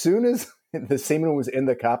 As soon as the semen was in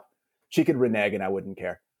the cup, she could renege and I wouldn't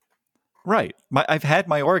care. Right. I've had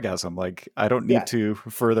my orgasm. Like I don't need to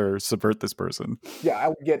further subvert this person. Yeah, I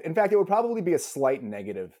would in fact, it would probably be a slight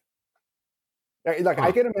negative. Like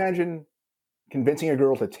I can imagine convincing a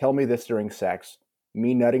girl to tell me this during sex,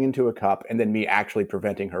 me nutting into a cup, and then me actually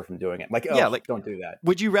preventing her from doing it. Like, oh, yeah, like, don't do that.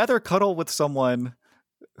 Would you rather cuddle with someone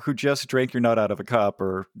who just drank your nut out of a cup,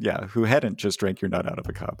 or who hadn't just drank your nut out of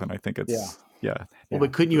a cup? And I think it's Well,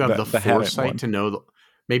 but couldn't you have the foresight to know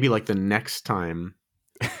maybe like the next time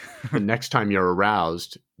you're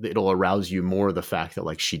aroused, it'll arouse you more the fact that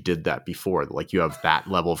like she did that before, like you have that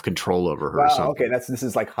level of control over her. Wow, okay, this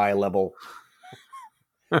is like high level.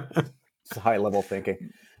 It's high level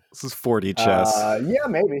thinking. This is 4D chess. Yeah,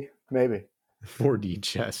 maybe 4D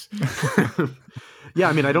chess. Yeah,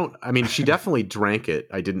 I mean, she definitely drank it.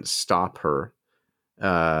 I didn't stop her.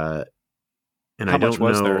 And how I don't much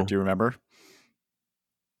was know, there? Do you remember?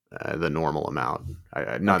 The normal amount.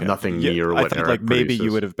 Nothing near what I thought Eric like maybe produces.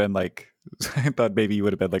 you would have been like, I thought maybe you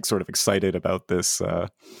would have been like sort of excited about this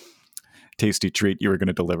tasty treat you were going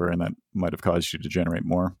to deliver, and that might have caused you to generate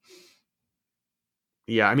more.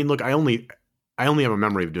 Yeah, I mean, look, I only have a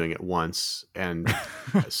memory of doing it once, and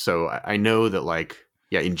so I know that, like,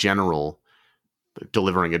 in general,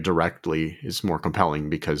 delivering it directly is more compelling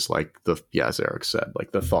because, like, as Eric said,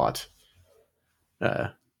 like the thought,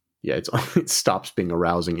 it stops being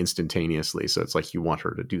arousing instantaneously. So it's like you want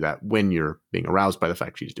her to do that when you're being aroused by the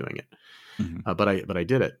fact she's doing it. Mm-hmm. But I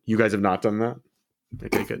did it. You guys have not done that? I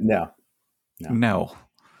take it. No.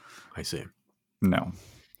 I see. No.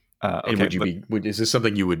 And is this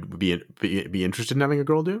something you would be interested in having a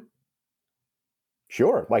girl do?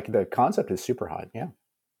 Sure. Like the concept is super hot. Yeah.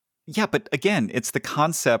 Yeah. But again, it's the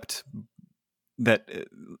concept that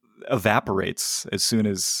evaporates as soon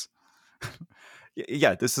as,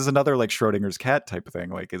 this is another like Schrodinger's cat type of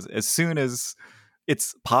thing. Like as soon as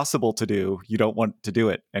it's possible to do, you don't want to do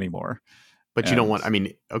it anymore. But you don't want,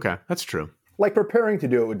 okay, that's true. Like preparing to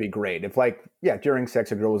do it would be great. If during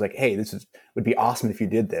sex, a girl was like, hey, would be awesome if you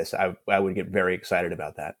did this. I would get very excited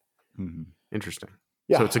about that. Mm-hmm. Interesting.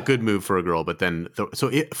 Yeah. So it's a good move for a girl, but then,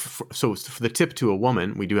 so for the tip to a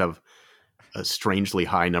woman, we do have a strangely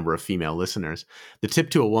high number of female listeners. The tip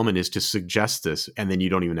to a woman is to suggest this, and then you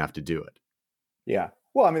don't even have to do it. Yeah.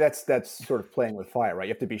 Well, I mean, that's sort of playing with fire, right?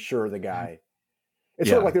 You have to be sure the guy. It's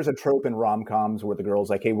sort of like there's a trope in rom-coms where the girl's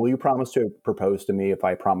like, hey, will you promise to propose to me if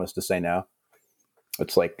I promise to say no?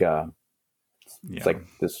 It's like it's like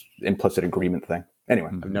this implicit agreement thing. Anyway,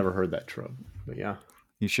 I've never heard that trope, but yeah.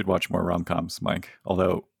 You should watch more rom-coms, Mike.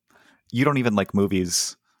 Although you don't even like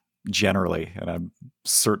movies generally, and I'm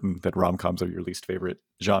certain that rom-coms are your least favorite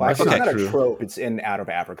genre. Well, it's not a trope. It's in Out of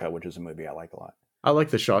Africa, which is a movie I like a lot. I like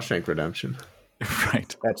The Shawshank Redemption.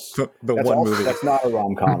 Right. That's the one movie. That's not a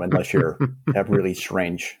rom-com unless you have really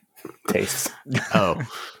strange tastes. Oh.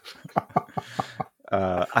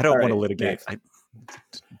 I don't want to litigate.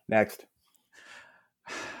 Next.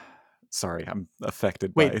 Sorry, I'm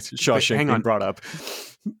affected by Shawshank being brought up.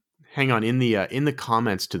 Hang on, in the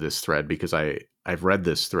comments to this thread, because I've read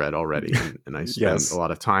this thread already, and I spent a lot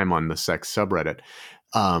of time on the sex subreddit.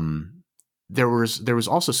 There was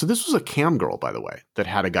also, so this was a cam girl, by the way, that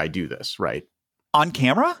had a guy do this, right? On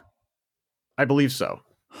camera? I believe so.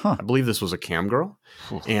 Huh. I believe this was a cam girl,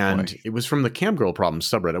 and it was from the Cam Girl Problem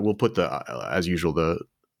subreddit. We'll put as usual, the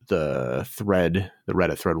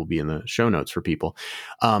Reddit thread will be in the show notes for people.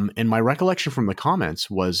 And my recollection from the comments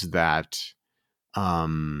was that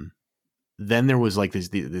then there was like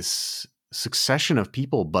this succession of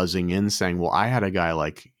people buzzing in saying, well, I had a guy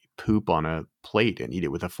like poop on a plate and eat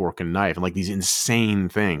it with a fork and knife, and like these insane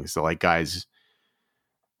things that like guys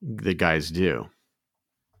do.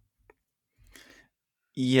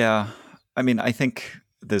 Yeah. I mean, I think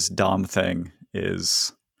this Dom thing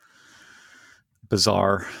is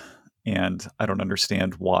bizarre, and I don't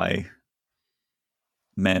understand why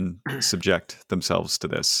men subject themselves to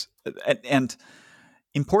this. And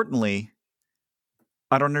importantly,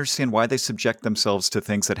 I don't understand why they subject themselves to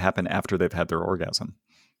things that happen after they've had their orgasm.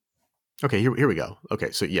 Okay, here we go.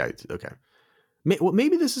 Okay, so okay.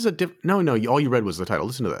 Maybe this is a different... No, all you read was the title.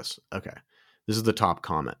 Listen to this. Okay, this is the top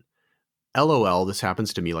comment. LOL, this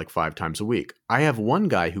happens to me like 5 times a week. I have one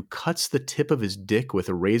guy who cuts the tip of his dick with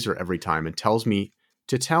a razor every time and tells me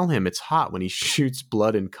to tell him it's hot when he shoots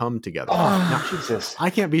blood and cum together. Now, Jesus.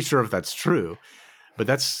 I can't be sure if that's true, but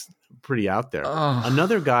that's pretty out there.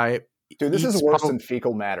 Another guy... Dude, this is worse than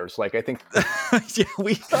fecal matters. Like, I think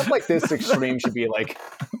stuff like this extreme should be like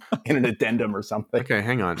in an addendum or something. Okay,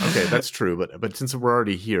 hang on. Okay, that's true. But since we're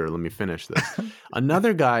already here, let me finish this.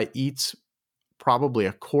 Another guy eats probably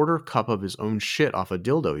a quarter cup of his own shit off a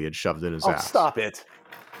dildo he had shoved in his ass. Stop it.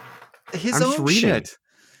 His own shit.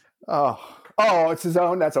 Oh, it's his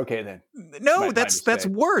own? That's okay then. No, that's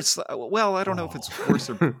worse. Well, I don't know if it's worse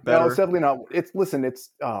or better. No, it's definitely not.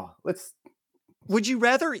 Let's Would you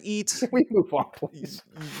rather eat Can we move on, please?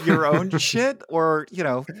 your own shit, or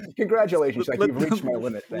Congratulations, like you've reached my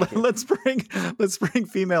limit. Thank you. Let's bring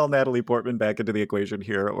female Natalie Portman back into the equation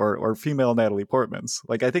here, or female Natalie Portman's.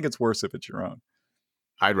 Like, I think it's worse if it's your own.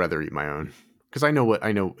 I'd rather eat my own because I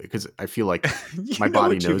know because I feel like my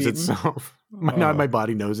body knows itself. My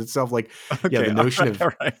body knows itself. Like, okay, the notion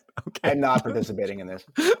all right. Okay, I'm not participating in this.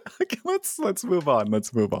 Okay, let's move on.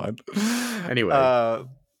 Anyway.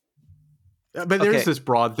 But there's this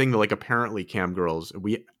broad thing that, like, apparently cam girls,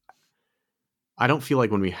 I don't feel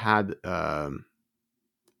like when we had a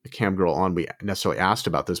cam girl on, we necessarily asked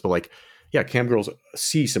about this, but like, yeah, cam girls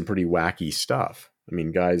see some pretty wacky stuff. I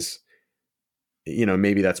mean, guys,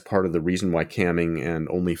 maybe that's part of the reason why camming and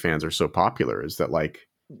OnlyFans are so popular, is that, like,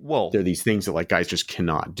 there are these things that, like, guys just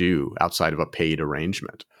cannot do outside of a paid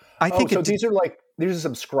arrangement. I think these are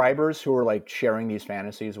subscribers who are, like, sharing these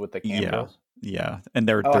fantasies with the cam girls. Yeah, and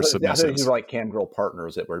they're submissive. These are like cam girl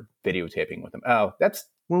partners that were videotaping with them. Oh, that's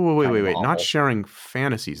wait! Not sharing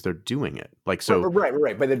fantasies; they're doing it. Like, so,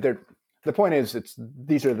 right. But the point is,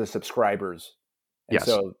 these are the subscribers. And yes.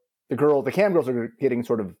 So the cam girls are getting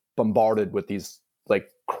sort of bombarded with these,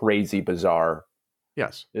 like, crazy, bizarre,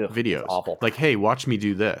 videos. Awful. Like, hey, watch me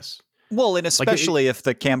do this. Well, and especially if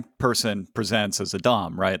the cam person presents as a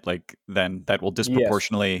dom, right? Like, then that will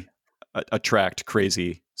disproportionately attract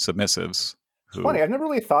crazy submissives. It's funny. I've never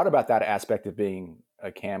really thought about that aspect of being a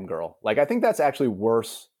cam girl. Like, I think that's actually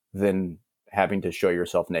worse than having to show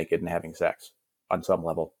yourself naked and having sex on some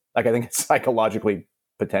level. Like, I think it's psychologically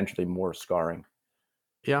potentially more scarring.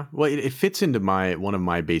 Yeah. Well, it fits into one of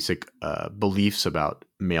my basic beliefs about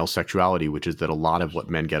male sexuality, which is that a lot of what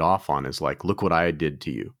men get off on is like, look what I did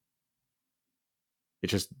to you. It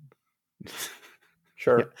just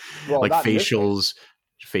sure. Yeah. Well, like facials.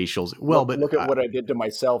 Well, but look at what I did to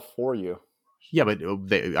myself for you. Yeah, but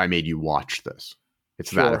I made you watch this.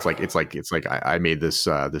 It's sure. That. It's like I made this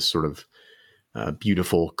this sort of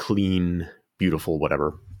beautiful, clean, beautiful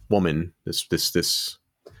whatever woman. This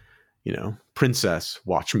princess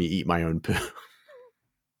watch me eat my own poo.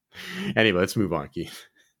 Anyway, let's move on, Keith.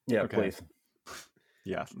 Yeah, okay. Please.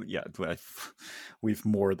 Yeah. We've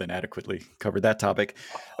more than adequately covered that topic.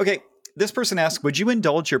 Okay, this person asks, would you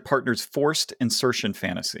indulge your partner's forced insertion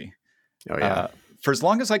fantasy? Oh, yeah. For as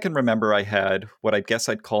long as I can remember, I had what I guess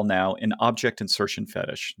I'd call now an object insertion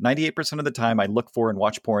fetish. 98% of the time, I look for and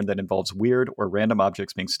watch porn that involves weird or random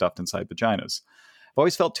objects being stuffed inside vaginas. I've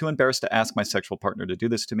always felt too embarrassed to ask my sexual partner to do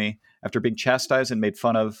this to me. After being chastised and made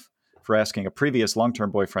fun of for asking a previous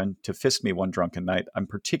long-term boyfriend to fist me one drunken night, I'm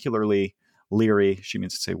particularly leery, she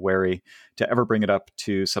means to say wary, to ever bring it up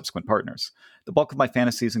to subsequent partners. The bulk of my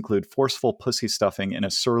fantasies include forceful pussy stuffing in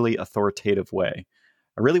a surly, authoritative way.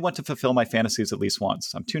 I really want to fulfill my fantasies at least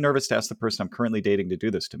once. I'm too nervous to ask the person I'm currently dating to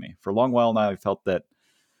do this to me. For a long while now, I felt that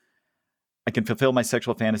I can fulfill my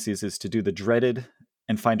sexual fantasies is to do the dreaded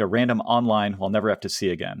and find a random online who I'll never have to see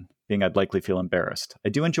again, being I'd likely feel embarrassed. I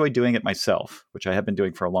do enjoy doing it myself, which I have been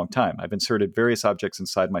doing for a long time. I've inserted various objects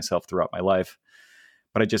inside myself throughout my life,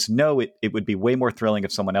 but I just know it would be way more thrilling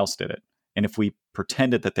if someone else did it, and if we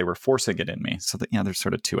pretended that they were forcing it in me. So that, there's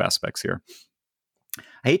sort of two aspects here.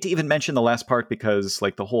 I hate to even mention the last part because,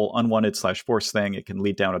 like, the whole unwanted/forced thing, it can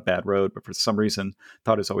lead down a bad road, but for some reason,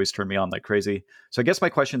 thought has always turned me on like crazy. So I guess my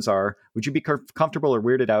questions are, would you be comfortable or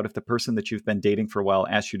weirded out if the person that you've been dating for a while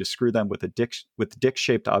asked you to screw them with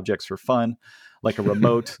dick-shaped objects for fun, like a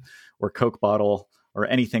remote or Coke bottle or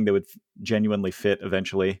anything that would genuinely fit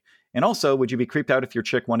eventually? And also, would you be creeped out if your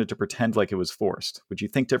chick wanted to pretend like it was forced? Would you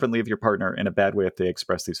think differently of your partner in a bad way if they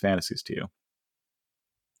express these fantasies to you?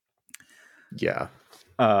 Yeah.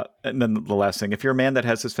 And then the last thing, if you're a man that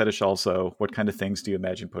has this fetish also, what kind of things do you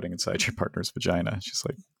imagine putting inside your partner's vagina? Just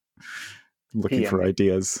like looking for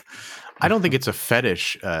ideas. I don't think it's a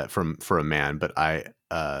fetish for a man, but I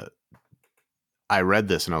read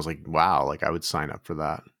this and I was like, wow, like I would sign up for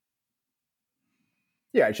that.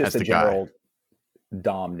 Yeah, it's just the general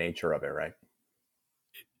dom nature of it, right?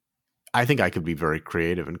 I think I could be very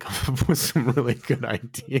creative and come up with some really good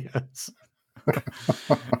ideas.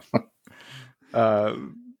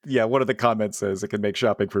 One of the comments says it can make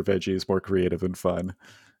shopping for veggies more creative and fun.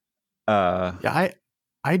 I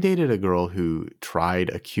dated a girl who tried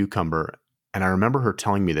a cucumber, and I remember her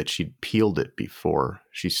telling me that she'd peeled it before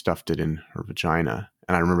she stuffed it in her vagina,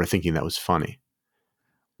 and I remember thinking that was funny.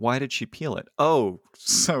 Why did she peel it? Oh,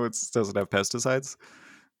 so it doesn't have pesticides?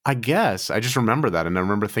 I guess. I just remember that, and I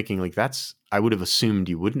remember thinking, like, I would have assumed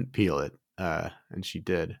you wouldn't peel it, and she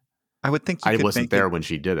did. I would think I wasn't there when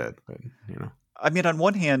she did it, but I mean, on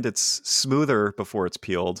one hand, it's smoother before it's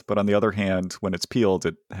peeled, but on the other hand, when it's peeled,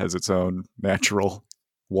 it has its own natural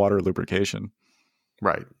water lubrication.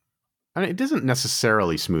 Right. I mean, it doesn't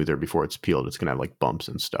necessarily smoother before it's peeled. It's going to have like bumps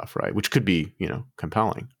and stuff, right? Which could be,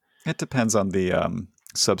 compelling. It depends on the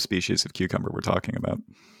subspecies of cucumber we're talking about.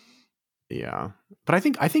 Yeah. But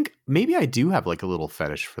I think maybe I do have like a little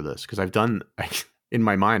fetish for this because in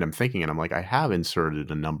my mind, I'm thinking and I'm like, I have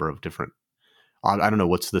inserted a number of different, I don't know,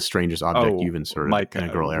 what's the strangest object you've inserted Mike, in a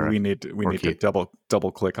girl, Eric? We need to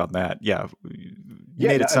double click on that. Yeah. You Yeah,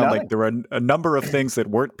 made it sound like there were a number of things that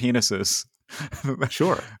weren't penises.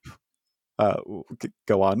 Sure.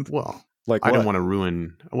 Go on. Well, like I don't want to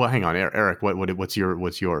ruin. Well, hang on, Eric. What's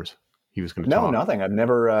yours? He was going to talk. Nothing. I've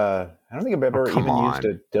never. I don't think I've ever used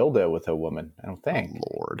a dildo with a woman. I don't think.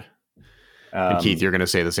 Oh, Lord. And Keith, you're going to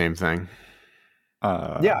say the same thing.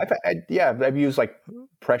 Yeah, I've used like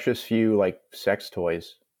precious few like sex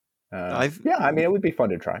toys. I mean, it would be fun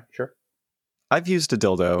to try. Sure. I've used a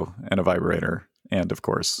dildo and a vibrator, and of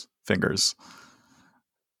course, fingers.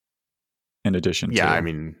 In addition, I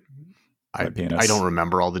mean, I don't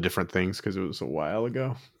remember all the different things because it was a while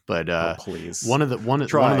ago. But please, one of the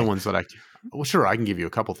ones that I can give you a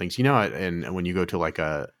couple things. And when you go to like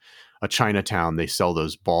a Chinatown, they sell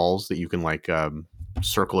those balls that you can like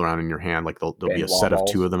circle around in your hand. Like there'll be a set of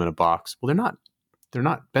 2 of them in a box. Well, they're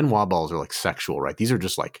not. Benoit balls are like sexual, right? These are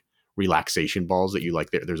just like relaxation balls that you like.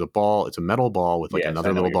 There's a ball. It's a metal ball with like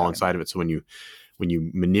another little ball inside of it. So when you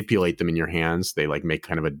manipulate them in your hands, they like make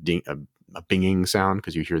kind of a binging sound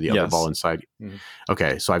because you hear the other ball inside. Mm-hmm.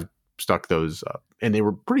 Okay, so I've stuck those up, and they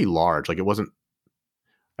were pretty large. Like it wasn't.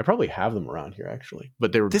 I probably have them around here actually,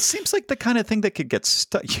 but they were. This seems like the kind of thing that could get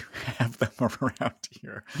stuck. You have them around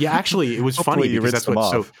here. Yeah, actually, it was funny because that's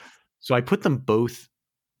what. So I put them both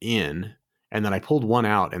in, and then I pulled one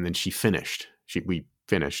out, and then we finished,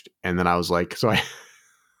 and then I was like, so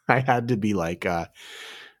I had to be like,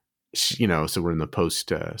 so we're in the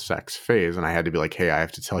post sex phase, and I had to be like, hey, I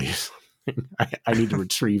have to tell you something. I need to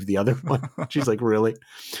retrieve the other one. She's like, really?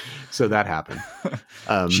 So that happened.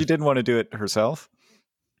 She didn't want to do it herself,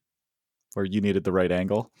 or you needed the right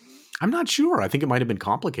angle. I'm not sure. I think it might have been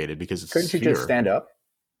complicated because it's. Couldn't she just stand up?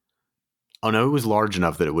 Oh no, it was large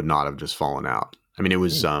enough that it would not have just fallen out. I mean, it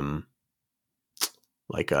was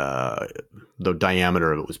like the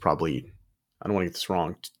diameter of it was probably, I don't want to get this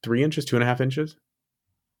wrong, 3 inches, 2.5 inches.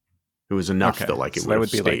 It was enough that like it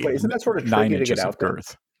would be like. Wait, isn't that sort of 9 tricky inches to get out of girth?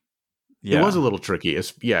 There? Yeah. It was a little tricky.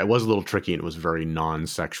 It was a little tricky, and it was very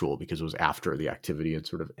non-sexual because it was after the activity had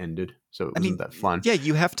sort of ended. So it wasn't that fun. Yeah,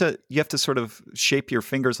 you have to sort of shape your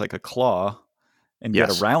fingers like a claw and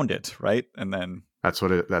get around it, right? And then that's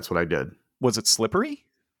what I did. Was it slippery?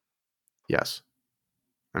 Yes.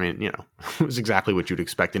 I mean, it was exactly what you'd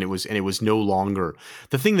expect, and it was no longer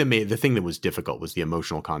the thing that was difficult was the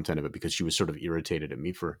emotional content of it because she was sort of irritated at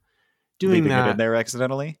me for doing leaving that it in there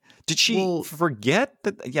accidentally. Did she forget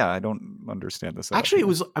that? Yeah, I don't understand this. Actually, it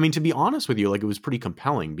was. I mean, to be honest with you, like it was pretty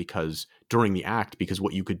compelling because during the act, because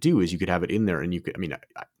what you could do is you could have it in there, and you could. I mean,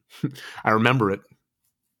 I remember it.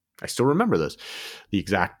 I still remember this, the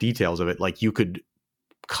exact details of it. Like you could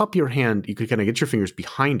cup your hand, you could kind of get your fingers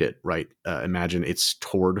behind it, right? Imagine it's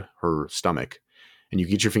toward her stomach, and you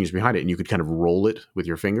get your fingers behind it, and you could kind of roll it with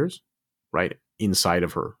your fingers, right, inside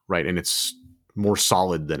of her, right, and it's more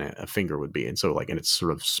solid than a finger would be, and so and it's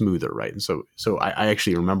sort of smoother, right, and so I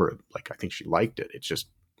actually remember it. Like I think she liked it. It's just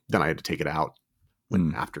then I had to take it out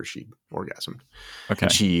after she orgasmed. Okay,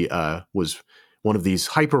 and she was one of these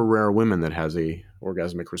hyper rare women that has a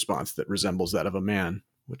orgasmic response that resembles that of a man,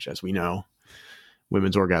 which, as we know,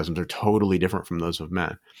 women's orgasms are totally different from those of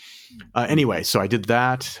men. Anyway, so I did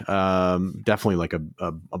that. Definitely like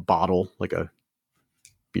a bottle, like a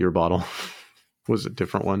beer bottle was a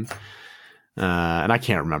different one. And I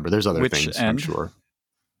can't remember. There's other things, I'm sure.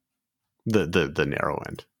 The narrow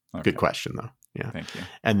end. Okay. Good question, though. Yeah. Thank you.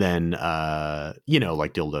 And then,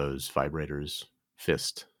 like dildos, vibrators,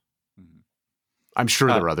 fist. Mm-hmm. I'm sure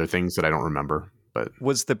there are other things that I don't remember. But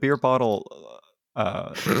was the beer bottle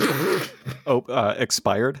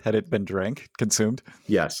expired? Had it been consumed?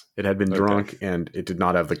 Yes, it had been drunk, and it did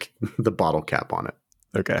not have the bottle cap on it.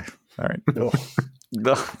 Okay. All right. Oh,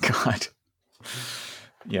 God.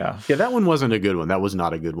 Yeah, that one wasn't a good one. That was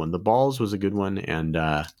not a good one. The balls was a good one, and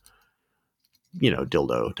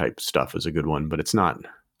dildo type stuff is a good one, but it's not.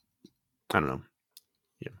 I don't know.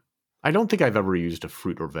 Yeah, I don't think I've ever used a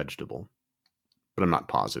fruit or vegetable, but I'm not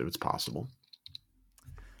positive. It's possible.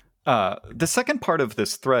 The second part of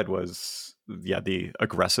this thread was the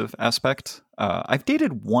aggressive aspect. I've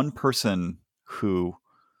dated one person who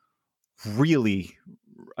really,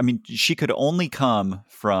 I mean, she could only come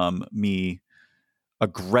from me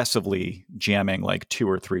aggressively jamming like 2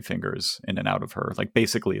 or 3 fingers in and out of her, like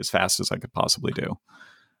basically as fast as I could possibly do.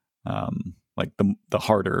 Like the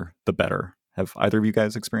harder, the better. Have either of you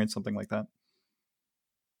guys experienced something like that?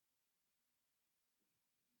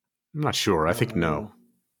 I'm not sure. I think no.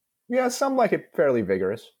 Yeah, some like it fairly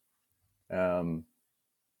vigorous. Yeah,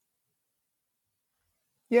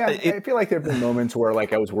 I feel like there have been moments where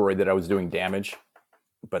like I was worried that I was doing damage,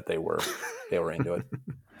 but they were into it.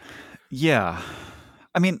 Yeah.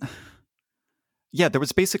 I mean, yeah, there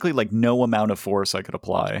was basically like no amount of force I could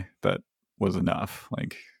apply that was enough.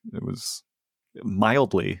 Like it was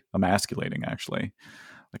mildly emasculating, actually.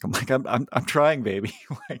 Like I'm trying, baby.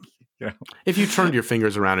 Like, you know. If you turned your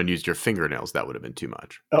fingers around and used your fingernails, that would have been too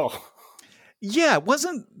much. Oh, yeah, it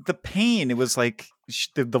wasn't the pain. It was like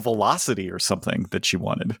the velocity or something that she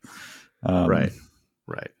wanted. Right.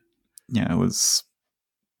 Yeah, it was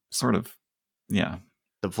sort of, yeah.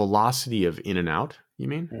 The velocity of in and out, you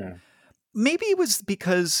mean? yeah. Maybe it was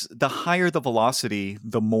because the higher the velocity,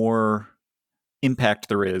 the more impact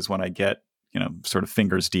there is when I get, sort of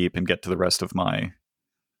fingers deep and get to the rest of my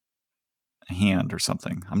hand or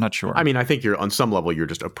something. I'm not sure. I mean, I think you're on some level, you're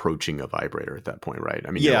just approaching a vibrator at that point, right?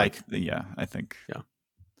 I mean, yeah, I think. Yeah.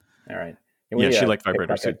 All right. She liked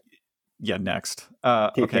vibrators. So, yeah, next.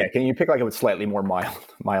 Okay. Yeah, can you pick like a slightly more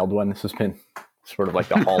mild one? This has been sort of like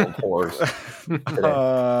the hall of horrors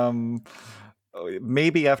today.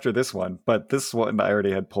 Maybe after this one, but this one I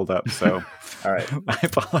already had pulled up, so all right. I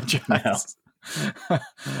apologize.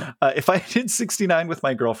 If I did 69 with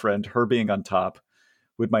my girlfriend, her being on top,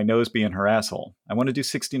 would my nose be in her asshole? I want to do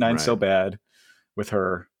 69 so bad with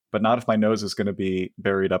her, but not if my nose is going to be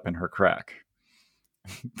buried up in her crack.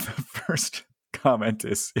 The first comment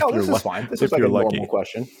is, this is fine. This is like a normal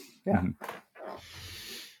question. Yeah.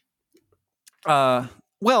 Mm-hmm.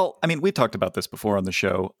 Well, I mean, we talked about this before on the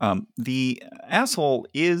show. The asshole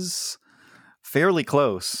is fairly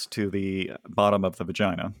close to the bottom of the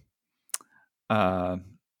vagina.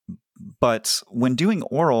 But when doing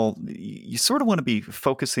oral, you sort of want to be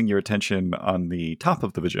focusing your attention on the top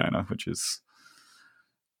of the vagina, which is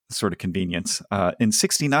sort of convenient. In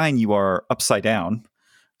 69, you are upside down.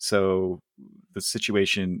 So the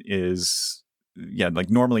situation is, like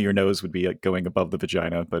normally your nose would be going above the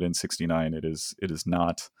vagina, but in 69, it is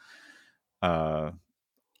not. I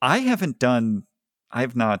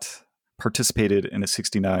have not participated in a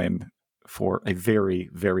 69 for a very,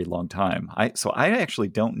 very long time. So I actually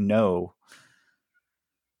don't know.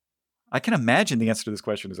 I can imagine the answer to this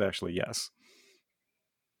question is actually yes.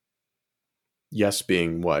 Yes,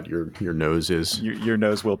 being what your nose is. Your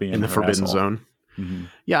nose will be in the forbidden asshole. zone. Mm-hmm.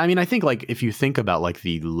 Yeah, I mean, I think like if you think about like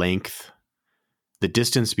the length, the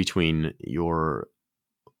distance between your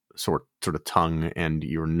sort of tongue and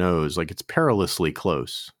your nose, like it's perilously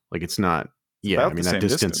close. Like it's not. Yeah, I mean that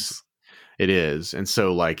distance. It is, and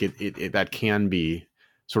so like it that can be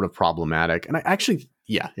sort of problematic. And I actually,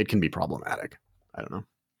 it can be problematic. I don't know.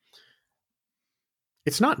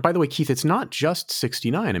 It's not, by the way, Keith, it's not just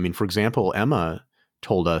 69. I mean, for example, Emma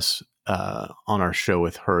told us on our show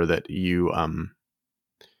with her that you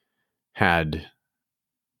had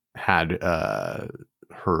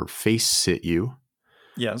her face sit you.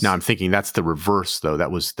 Yes. Now I'm thinking that's the reverse, though.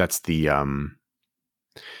 That's the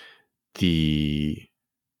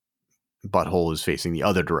butthole is facing the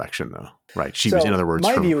other direction, though, right? She was, in other words,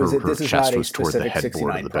 her chest was toward the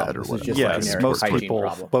headboard of the bed, or whatever. Yes, most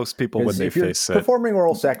people when they face sit, performing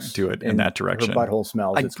oral sex, do it in that direction. Her butthole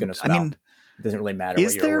smells; it's going to smell. I mean, it doesn't really matter.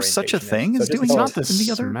 Is there such a thing as doing not the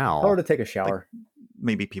smell? Or to take a shower.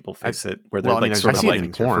 Maybe people face it where they're sort of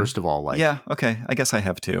like porn. First of all, like okay, I guess I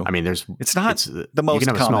have too. I mean, it's not the most. You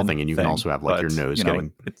can have a smell thing, and you can also have like your nose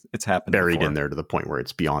getting it's happened buried before. in there to the point where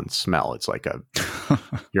it's beyond smell. It's like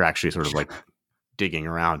you're actually sort of like digging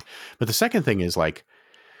around. But the second thing is like,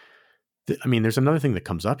 I mean, there's another thing that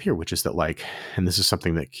comes up here, which is that like, and this is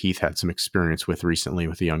something that Keith had some experience with recently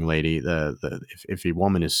with a young lady. If a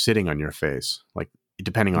woman is sitting on your face, like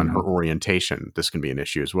depending on her orientation, this can be an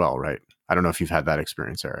issue as well, right? I don't know if you've had that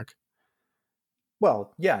experience, Eric.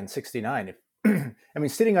 Well, yeah, in 69. I mean,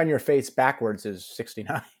 sitting on your face backwards is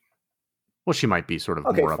 69. Well, she might be sort of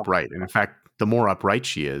more upright. And in fact, the more upright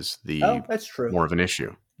she is, that's true. More of an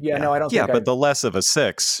issue. Yeah, no, I don't think. Yeah, but the less of a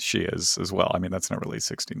 6 she is as well. I mean, that's not really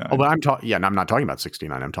 69. Oh, but I'm not talking about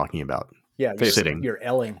 69. I'm talking about sitting. You're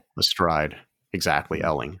Elling. Astride. Exactly,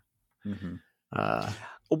 Elling. Mm-hmm.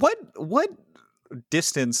 What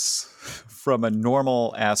distance from a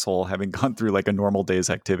normal asshole, having gone through like a normal day's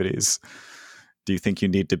activities, do you think you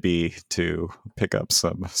need to be to pick up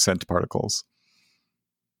some scent particles?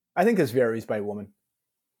 I think this varies by woman.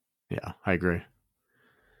 Yeah, I agree.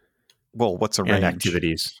 Well, what's a range?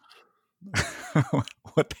 Activities.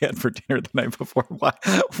 what they had for dinner the night before.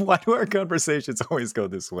 Why do our conversations always go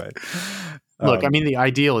this way? Look, I mean, the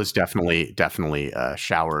ideal is definitely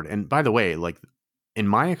showered. And by the way, like in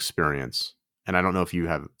my experience, and I don't know if you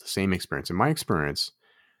have the same experience, in my experience,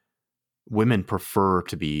 women prefer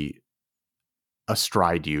to be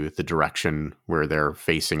astride you, the direction where they're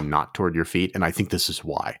facing, not toward your feet. And I think this is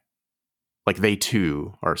why. Like they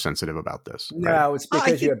too are sensitive about this. No, right? it's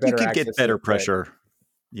because you have better you could access get better to pressure.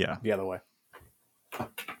 Yeah. the other way.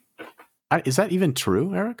 Is that even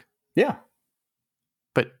true, Eric? Yeah,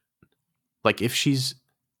 But like if she's,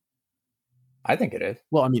 I think it is.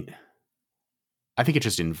 well, I mean, I think it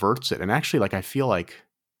just inverts it. And actually, like, I feel like,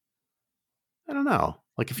 I don't know.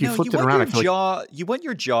 Like if you flipped it around, I feel like you want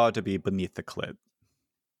your jaw to be beneath the clit.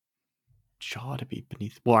 jaw to be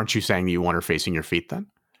beneath. Well, aren't you saying you want her facing your feet then?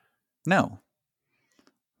 No.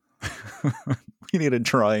 We need a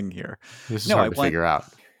drawing here. This is hard to figure out.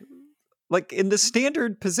 Like in the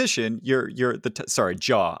standard position,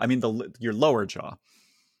 jaw. I mean your lower jaw,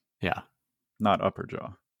 Yeah. not upper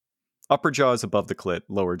jaw. Upper jaw is above the clit.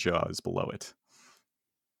 Lower jaw is below it.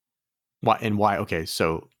 Why and why? Okay,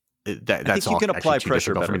 so that's all. You can apply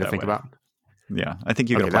pressure for me to better think that way. about. Yeah, I think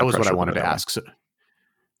you can. Okay, apply that was what I pressure wanted better to that ask.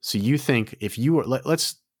 So you think if you were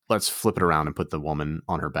let's flip it around and put the woman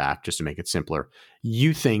on her back just to make it simpler.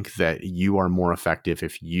 You think that you are more effective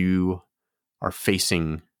if you are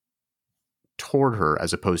facing toward her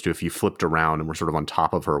as opposed to if you flipped around and were sort of on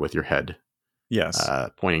top of her with your head Yes.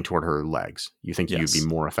 pointing toward her legs. You think Yes. you'd be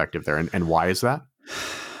more effective there. And why is that?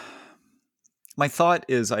 My thought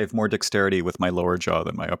is I have more dexterity with my lower jaw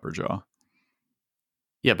than my upper jaw.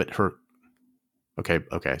 Yeah, but her...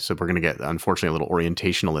 Okay. So we're going to get, unfortunately, a little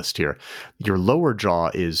orientationalist here. Your lower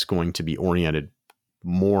jaw is going to be oriented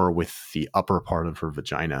more with the upper part of her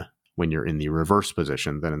vagina when you're in the reverse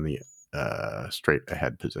position than in the straight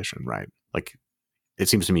ahead position, right? Like, it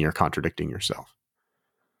seems to me you're contradicting yourself.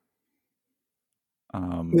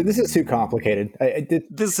 This is too complicated.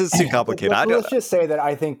 This is too complicated. Let's just say that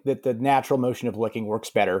I think that the natural motion of licking works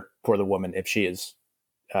better for the woman if she is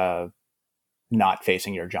not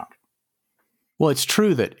facing your junk. Well, it's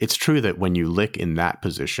true that when you lick in that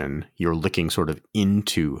position, you're licking sort of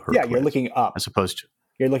into her. Yeah, clit, you're licking up. as opposed to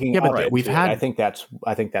You're looking. Yeah, but up we've into had. it.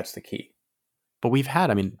 I think that's the key. But we've had.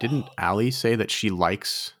 I mean, didn't Allie say that she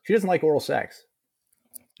likes? She doesn't like oral sex.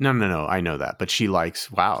 No. I know that, but she likes.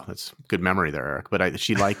 Wow, that's good memory there, Eric. But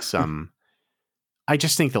she likes. I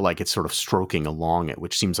just think that like it's sort of stroking along it,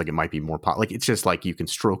 which seems like it might be more like it's just like you can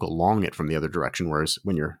stroke along it from the other direction, whereas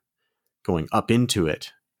when you're going up into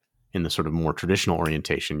it in the sort of more traditional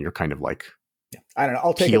orientation, you're kind of like I don't know.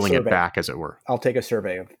 I'll take peeling a it survey. back, as it were. I'll take a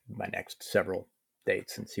survey of my next several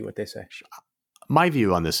dates and see what they say. My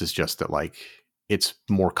view on this is just that like it's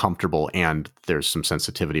more comfortable and there's some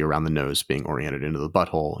sensitivity around the nose being oriented into the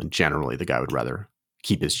butthole, and generally the guy would rather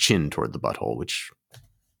keep his chin toward the butthole, which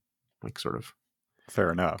like sort of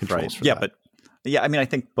Fair enough, controls right? for Yeah, that. but yeah, I mean, I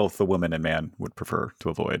think both the woman and man would prefer to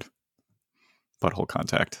avoid butthole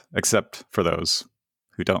contact, except for those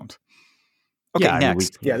who don't. Okay, Yeah, I mean,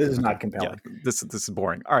 this next. is not compelling. Yeah, this is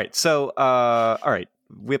boring. All right, so all right,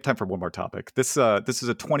 we have time for one more topic. This is a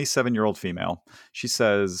 27-year-old female. She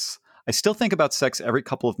says, "I still think about sex every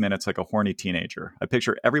couple of minutes like a horny teenager. I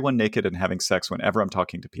picture everyone naked and having sex whenever I'm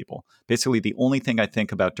talking to people. Basically, the only thing I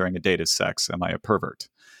think about during a date is sex. Am I a pervert?"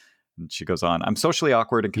 And she goes on, "I'm socially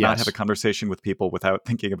awkward and cannot Yes. have a conversation with people without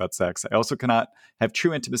thinking about sex. I also cannot have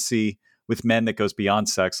true intimacy with men that goes beyond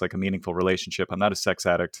sex, like a meaningful relationship. I'm not a sex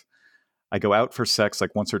addict. I go out for sex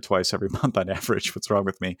like once or twice every month on average. What's wrong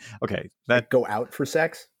with me?" Okay, that Go out for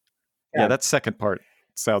sex? yeah, that second part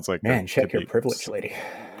sounds like Man, there check could your be privilege, lady.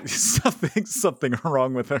 something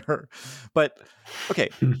wrong with her. But okay,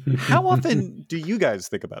 how often do you guys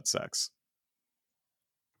think about sex?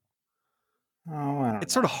 Oh, I don't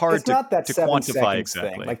It's know. sort of hard It's not that to 7 quantify seconds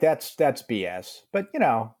exactly. thing. Like that's BS. But you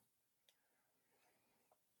know,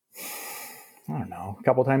 I don't know, a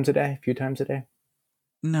couple times a day, a few times a day.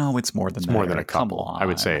 No, it's more than It's that. more than a Eric. Come couple, on. I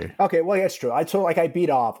would say. Okay, well, that's true. I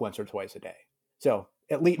beat off once or twice a day. So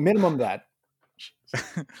at least minimum that.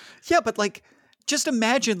 Yeah, but like, just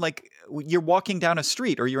imagine like you're walking down a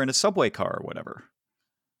street or you're in a subway car or whatever.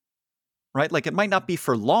 Right? Like it might not be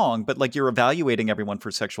for long, but like you're evaluating everyone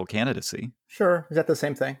for sexual candidacy. Sure. Is that the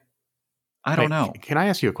same thing? I don't know. Can I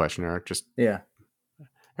ask you a question, Eric? Just Yeah.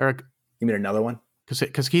 Eric, You mean another one?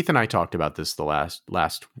 because Keith and I talked about this the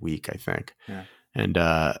last week, I think. Yeah. And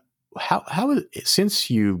how since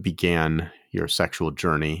you began your sexual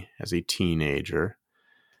journey as a teenager,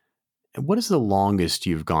 what is the longest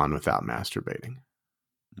you've gone without masturbating?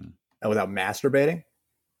 Oh, without masturbating?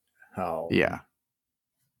 Oh. Yeah.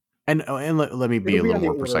 And let me be a little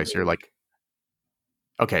more precise here. Like,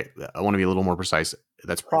 okay, I want to be a little more precise.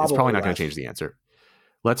 It's probably not going to change the answer.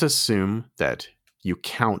 Let's assume that you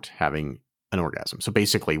count having an orgasm. So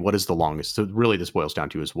basically, what is the longest? So really, this boils down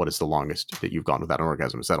to is what is the longest that you've gone without an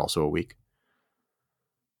orgasm? Is that also a week?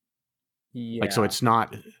 Yeah. Like, so it's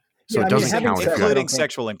not. So Yeah, it doesn't count, including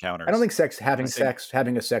sexual encounters. I don't think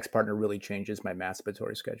having a sex partner really changes my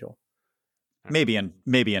masturbatory schedule. Maybe in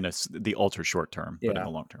the ultra short term, but in the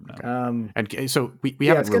long term, no. And so we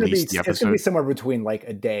haven't released the episode. It's going to be somewhere between like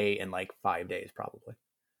a day and like 5 days, probably.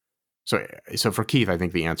 So for Keith, I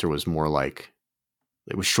think the answer was more like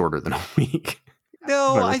it was shorter than a week.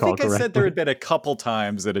 No, I think correctly. I said there had been a couple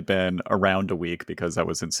times that had been around a week because I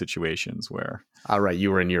was in situations where. All right,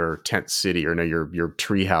 you were in your tent city or no, your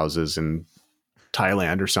tree houses in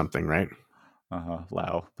Thailand or something, right?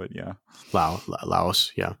 Laos, but yeah.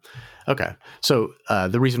 Laos, yeah. Okay, so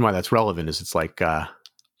the reason why that's relevant is it's like, why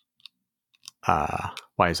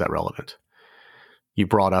is that relevant? You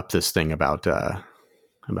brought up this thing about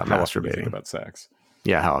masturbating. How often you think about sex?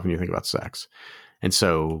 Yeah, how often you think about sex, and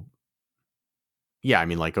so, yeah, I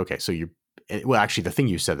mean, like, okay, so actually, the thing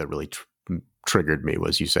you said that really triggered me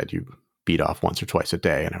was you said you beat off once or twice a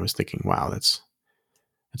day, and I was thinking, wow, that's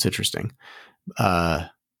interesting. Why?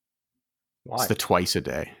 It's the twice a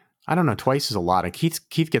day. I don't know. Twice is a lot. And Keith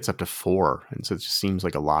gets up to 4, and so it just seems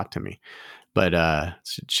like a lot to me. But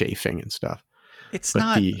it's chafing and stuff. It's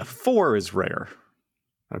not. 4 is rare.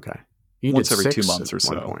 Okay. You once every 2 months or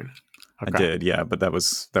so. Okay. I did, yeah, but that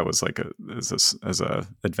was like as a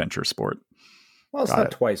adventure sport. Well, it's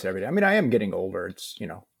not twice every day. I mean, I am getting older. It's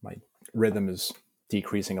my rhythm is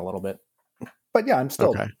decreasing a little bit, but yeah, I'm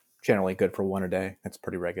still generally good for 1 a day. That's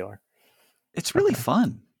pretty regular. It's really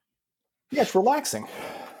fun. Yeah, it's relaxing.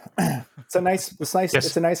 It's nice. Yes.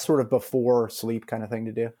 It's a nice sort of before sleep kind of thing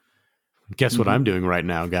to do. Guess what I'm doing right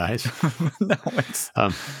now, guys? No, it's.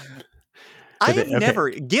 I have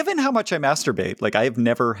never, given how much I masturbate, like I have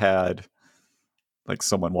never had like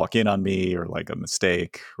someone walk in on me or like a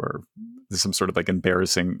mistake or some sort of like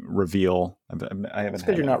embarrassing reveal. I haven't. It's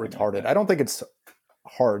because you're not retarded. I don't think it's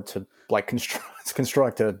hard to like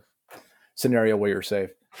construct a scenario where you're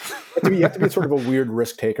safe. You have to be sort of a weird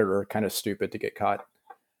risk taker or kind of stupid to get caught.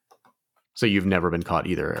 So you've never been caught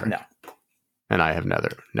either, Eric? No. And I have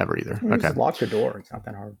never either. Okay. Just lock your door. It's not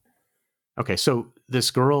that hard. Okay, so this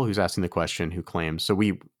girl who's asking the question who claims, so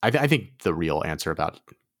I think the real answer about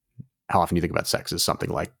how often you think about sex is something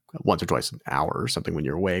like once or twice an hour or something when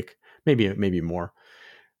you're awake, maybe more.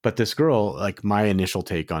 But this girl, like my initial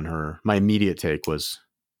take on her, my immediate take was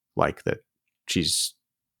like that she's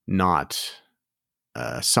not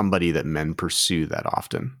somebody that men pursue that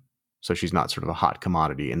often. So she's not sort of a hot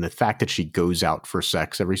commodity. And the fact that she goes out for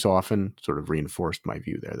sex every so often sort of reinforced my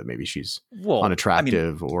view there that maybe she's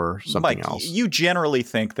unattractive or something Mike, else. You generally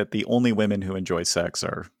think that the only women who enjoy sex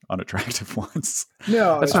are unattractive ones.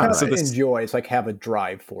 No, it's not right. Enjoy. It's like have a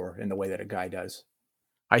drive for in the way that a guy does.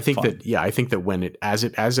 I think that when it as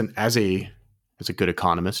a good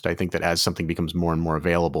economist, I think that as something becomes more and more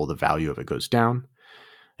available, the value of it goes down.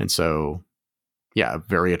 And so, yeah,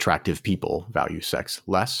 very attractive people value sex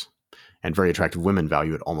less. And very attractive women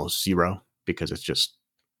value it almost zero because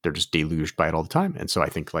they're just deluged by it all the time. And so I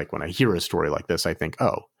think like when I hear a story like this, I think,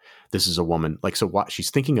 oh, this is a woman like, so what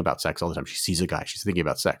she's thinking about sex all the time. She sees a guy, she's thinking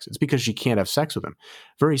about sex. It's because she can't have sex with him.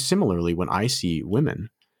 Very similarly, when I see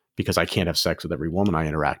women, because I can't have sex with every woman I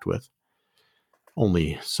interact with,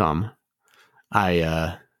 only some,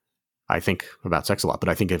 I think about sex a lot. But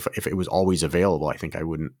I think if it was always available, I think I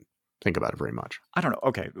wouldn't think about it very much. I don't know.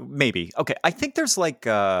 Okay, maybe. Okay, I think there's like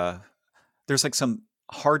some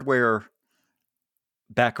hardware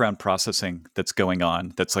background processing that's going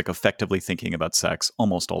on that's like effectively thinking about sex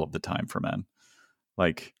almost all of the time for men.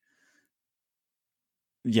 Like,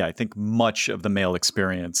 yeah, I think much of the male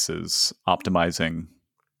experience is optimizing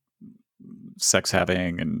sex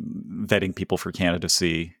having and vetting people for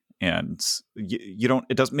candidacy. And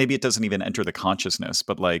maybe it doesn't even enter the consciousness,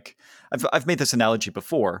 but like I've made this analogy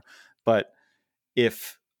before, but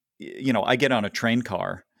if, I get on a train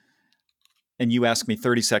car and you ask me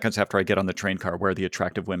 30 seconds after I get on the train car where the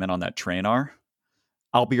attractive women on that train are,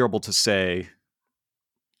 I'll be able to say,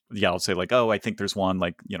 I'll say like, oh, I think there's one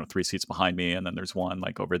like, 3 seats behind me. And then there's one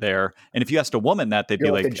like over there. And if you asked a woman that, they'd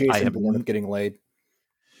be like, I have Bourne of getting laid.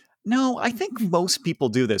 No, I think most people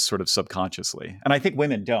do this sort of subconsciously. And I think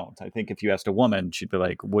women don't. I think if you asked a woman, she'd be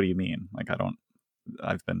like, what do you mean? Like, I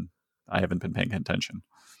haven't been paying attention.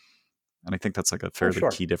 And I think that's like a fairly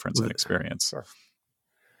key difference in experience. Sure.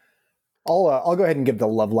 I'll go ahead and give the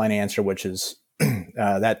Loveline answer, which is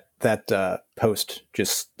that post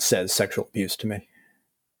just says sexual abuse to me.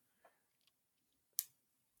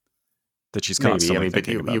 that she's constantly but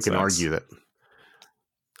thinking about you can sex. argue that.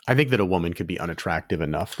 I think that a woman could be unattractive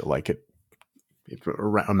enough that like it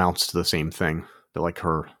amounts to the same thing, that like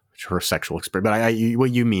her sexual experience. But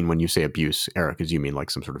what you mean when you say abuse, Eric, is you mean like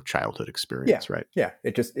some sort of childhood experience, right? Yeah.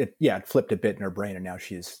 It flipped a bit in her brain, and now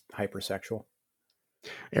she's hypersexual.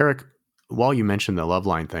 Eric, while you mentioned the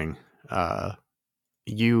Loveline thing,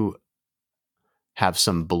 you have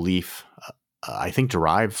some belief, I think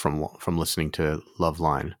derived from listening to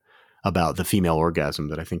Loveline, about the female orgasm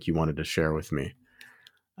that I think you wanted to share with me.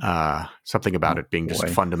 Something about it being just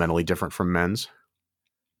fundamentally different from men's.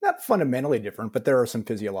 Not fundamentally different, but there are some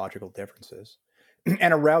physiological differences.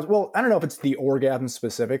 And arousal, well, I don't know if it's the orgasm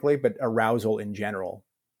specifically, but arousal in general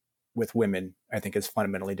with women, I think, is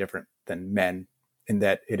fundamentally different than men, in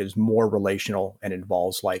that it is more relational and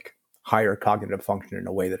involves like higher cognitive function in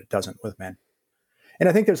a way that it doesn't with men. And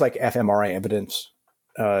I think there's like fMRI evidence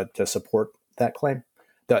to support that claim.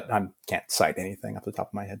 That I can't cite anything off the top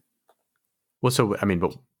of my head. Well, so, I mean,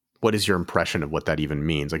 but what is your impression of what that even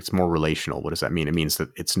means? Like, it's more relational. What does that mean? It means that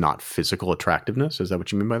it's not physical attractiveness. Is that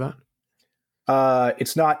what you mean by that?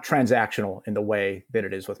 It's not transactional in the way that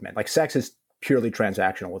it is with men. Like, sex is purely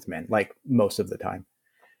transactional with men, like most of the time.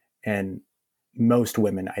 And most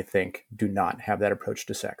women, I think, do not have that approach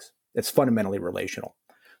to sex. It's fundamentally relational.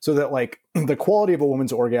 So that like the quality of a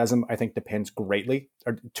woman's orgasm, I think, depends greatly,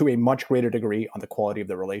 or to a much greater degree, on the quality of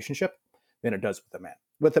the relationship than it does with a man.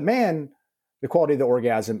 With a man, the quality of the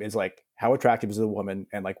orgasm is like, how attractive is the woman,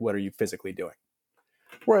 and like, what are you physically doing?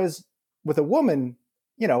 Whereas with a woman,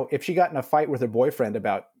 you know, if she got in a fight with her boyfriend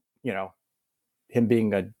about, you know, him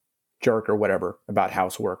being a jerk or whatever, about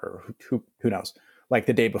housework or who knows, like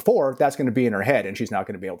the day before, that's going to be in her head, and she's not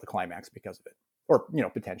going to be able to climax because of it, or, you know,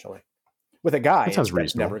 potentially. With a guy,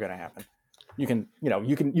 that's never going to happen. You can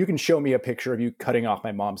show me a picture of you cutting off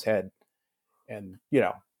my mom's head, and, you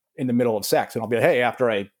know, in the middle of sex, and I'll be like, hey, after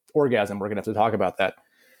I orgasm, we're going to have to talk about that,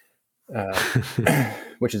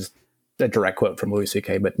 which is a direct quote from Louis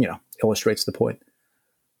C.K., but, you know, illustrates the point.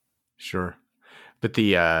 Sure. But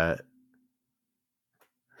the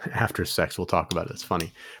after sex, we'll talk about it. It's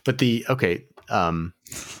funny. But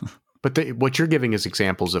what you're giving is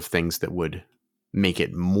examples of things that would make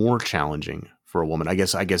it more challenging for a woman. I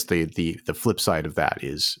guess the flip side of that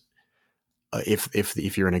is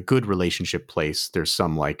if you're in a good relationship place, there's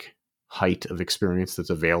some like height of experience that's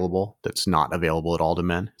available that's not available at all to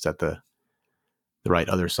men. Is that the right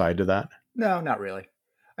other side to that? No, not really.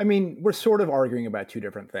 I mean, we're sort of arguing about two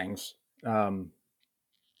different things. Well,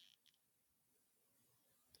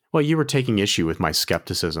 you were taking issue with my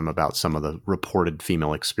skepticism about some of the reported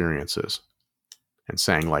female experiences and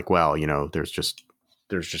saying like, well, you know, there's just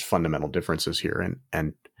fundamental differences here.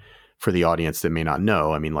 And for the audience that may not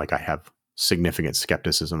know, I mean, like, I have significant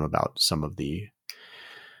skepticism about some of the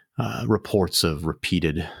reports of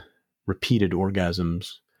repeated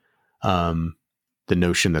orgasms. The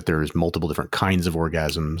notion that there's multiple different kinds of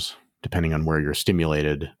orgasms depending on where you're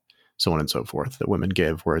stimulated, so on and so forth, that women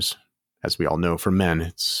give. Whereas, as we all know, for men,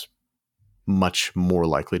 it's much more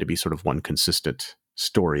likely to be sort of one consistent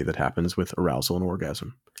story that happens with arousal and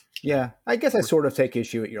orgasm. Yeah, I guess I sort of take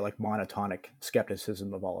issue at your like monotonic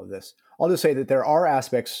skepticism of all of this. I'll just say that there are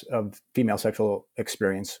aspects of female sexual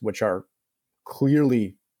experience which are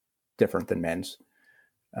clearly different than men's.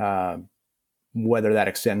 Whether that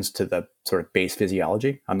extends to the sort of base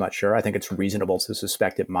physiology, I'm not sure. I think it's reasonable to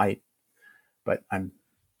suspect it might, but I'm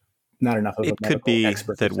not enough of a medical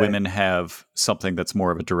expert. It could be that women have something that's more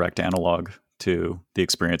of a direct analog to the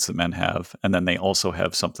experience that men have, and then they also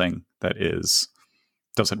have something that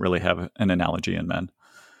doesn't really have an analogy in men.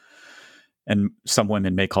 And some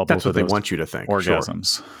women may call both of those they want you to think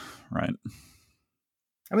orgasms, sure. Right?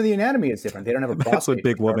 I mean, the anatomy is different. They don't have a prostate. That's what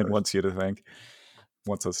Big Woman wants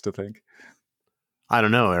us to think. I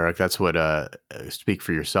don't know, Eric. That's what, speak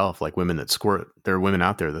for yourself. Like women that squirt, there are women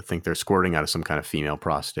out there that think they're squirting out of some kind of female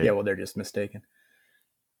prostate. Yeah, well, they're just mistaken.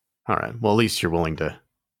 All right. Well, at least you're willing to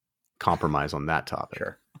compromise on that topic.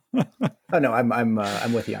 Sure. Oh no, I'm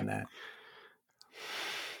with you on that.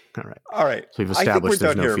 All right. So we've established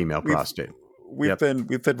there's no female prostate. We've been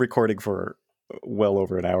recording for well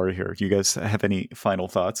over an hour here. Do you guys have any final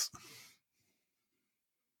thoughts?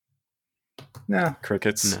 No.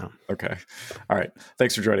 Crickets? No. Okay. All right.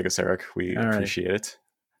 Thanks for joining us, Eric. We appreciate it.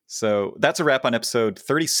 So that's a wrap on episode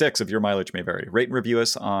 36 of Your Mileage May Vary. Rate and review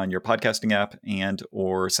us on your podcasting app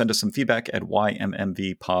or send us some feedback at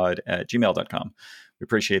ymmvpod@gmail.com. We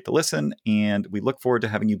appreciate the listen, and we look forward to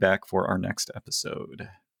having you back for our next episode.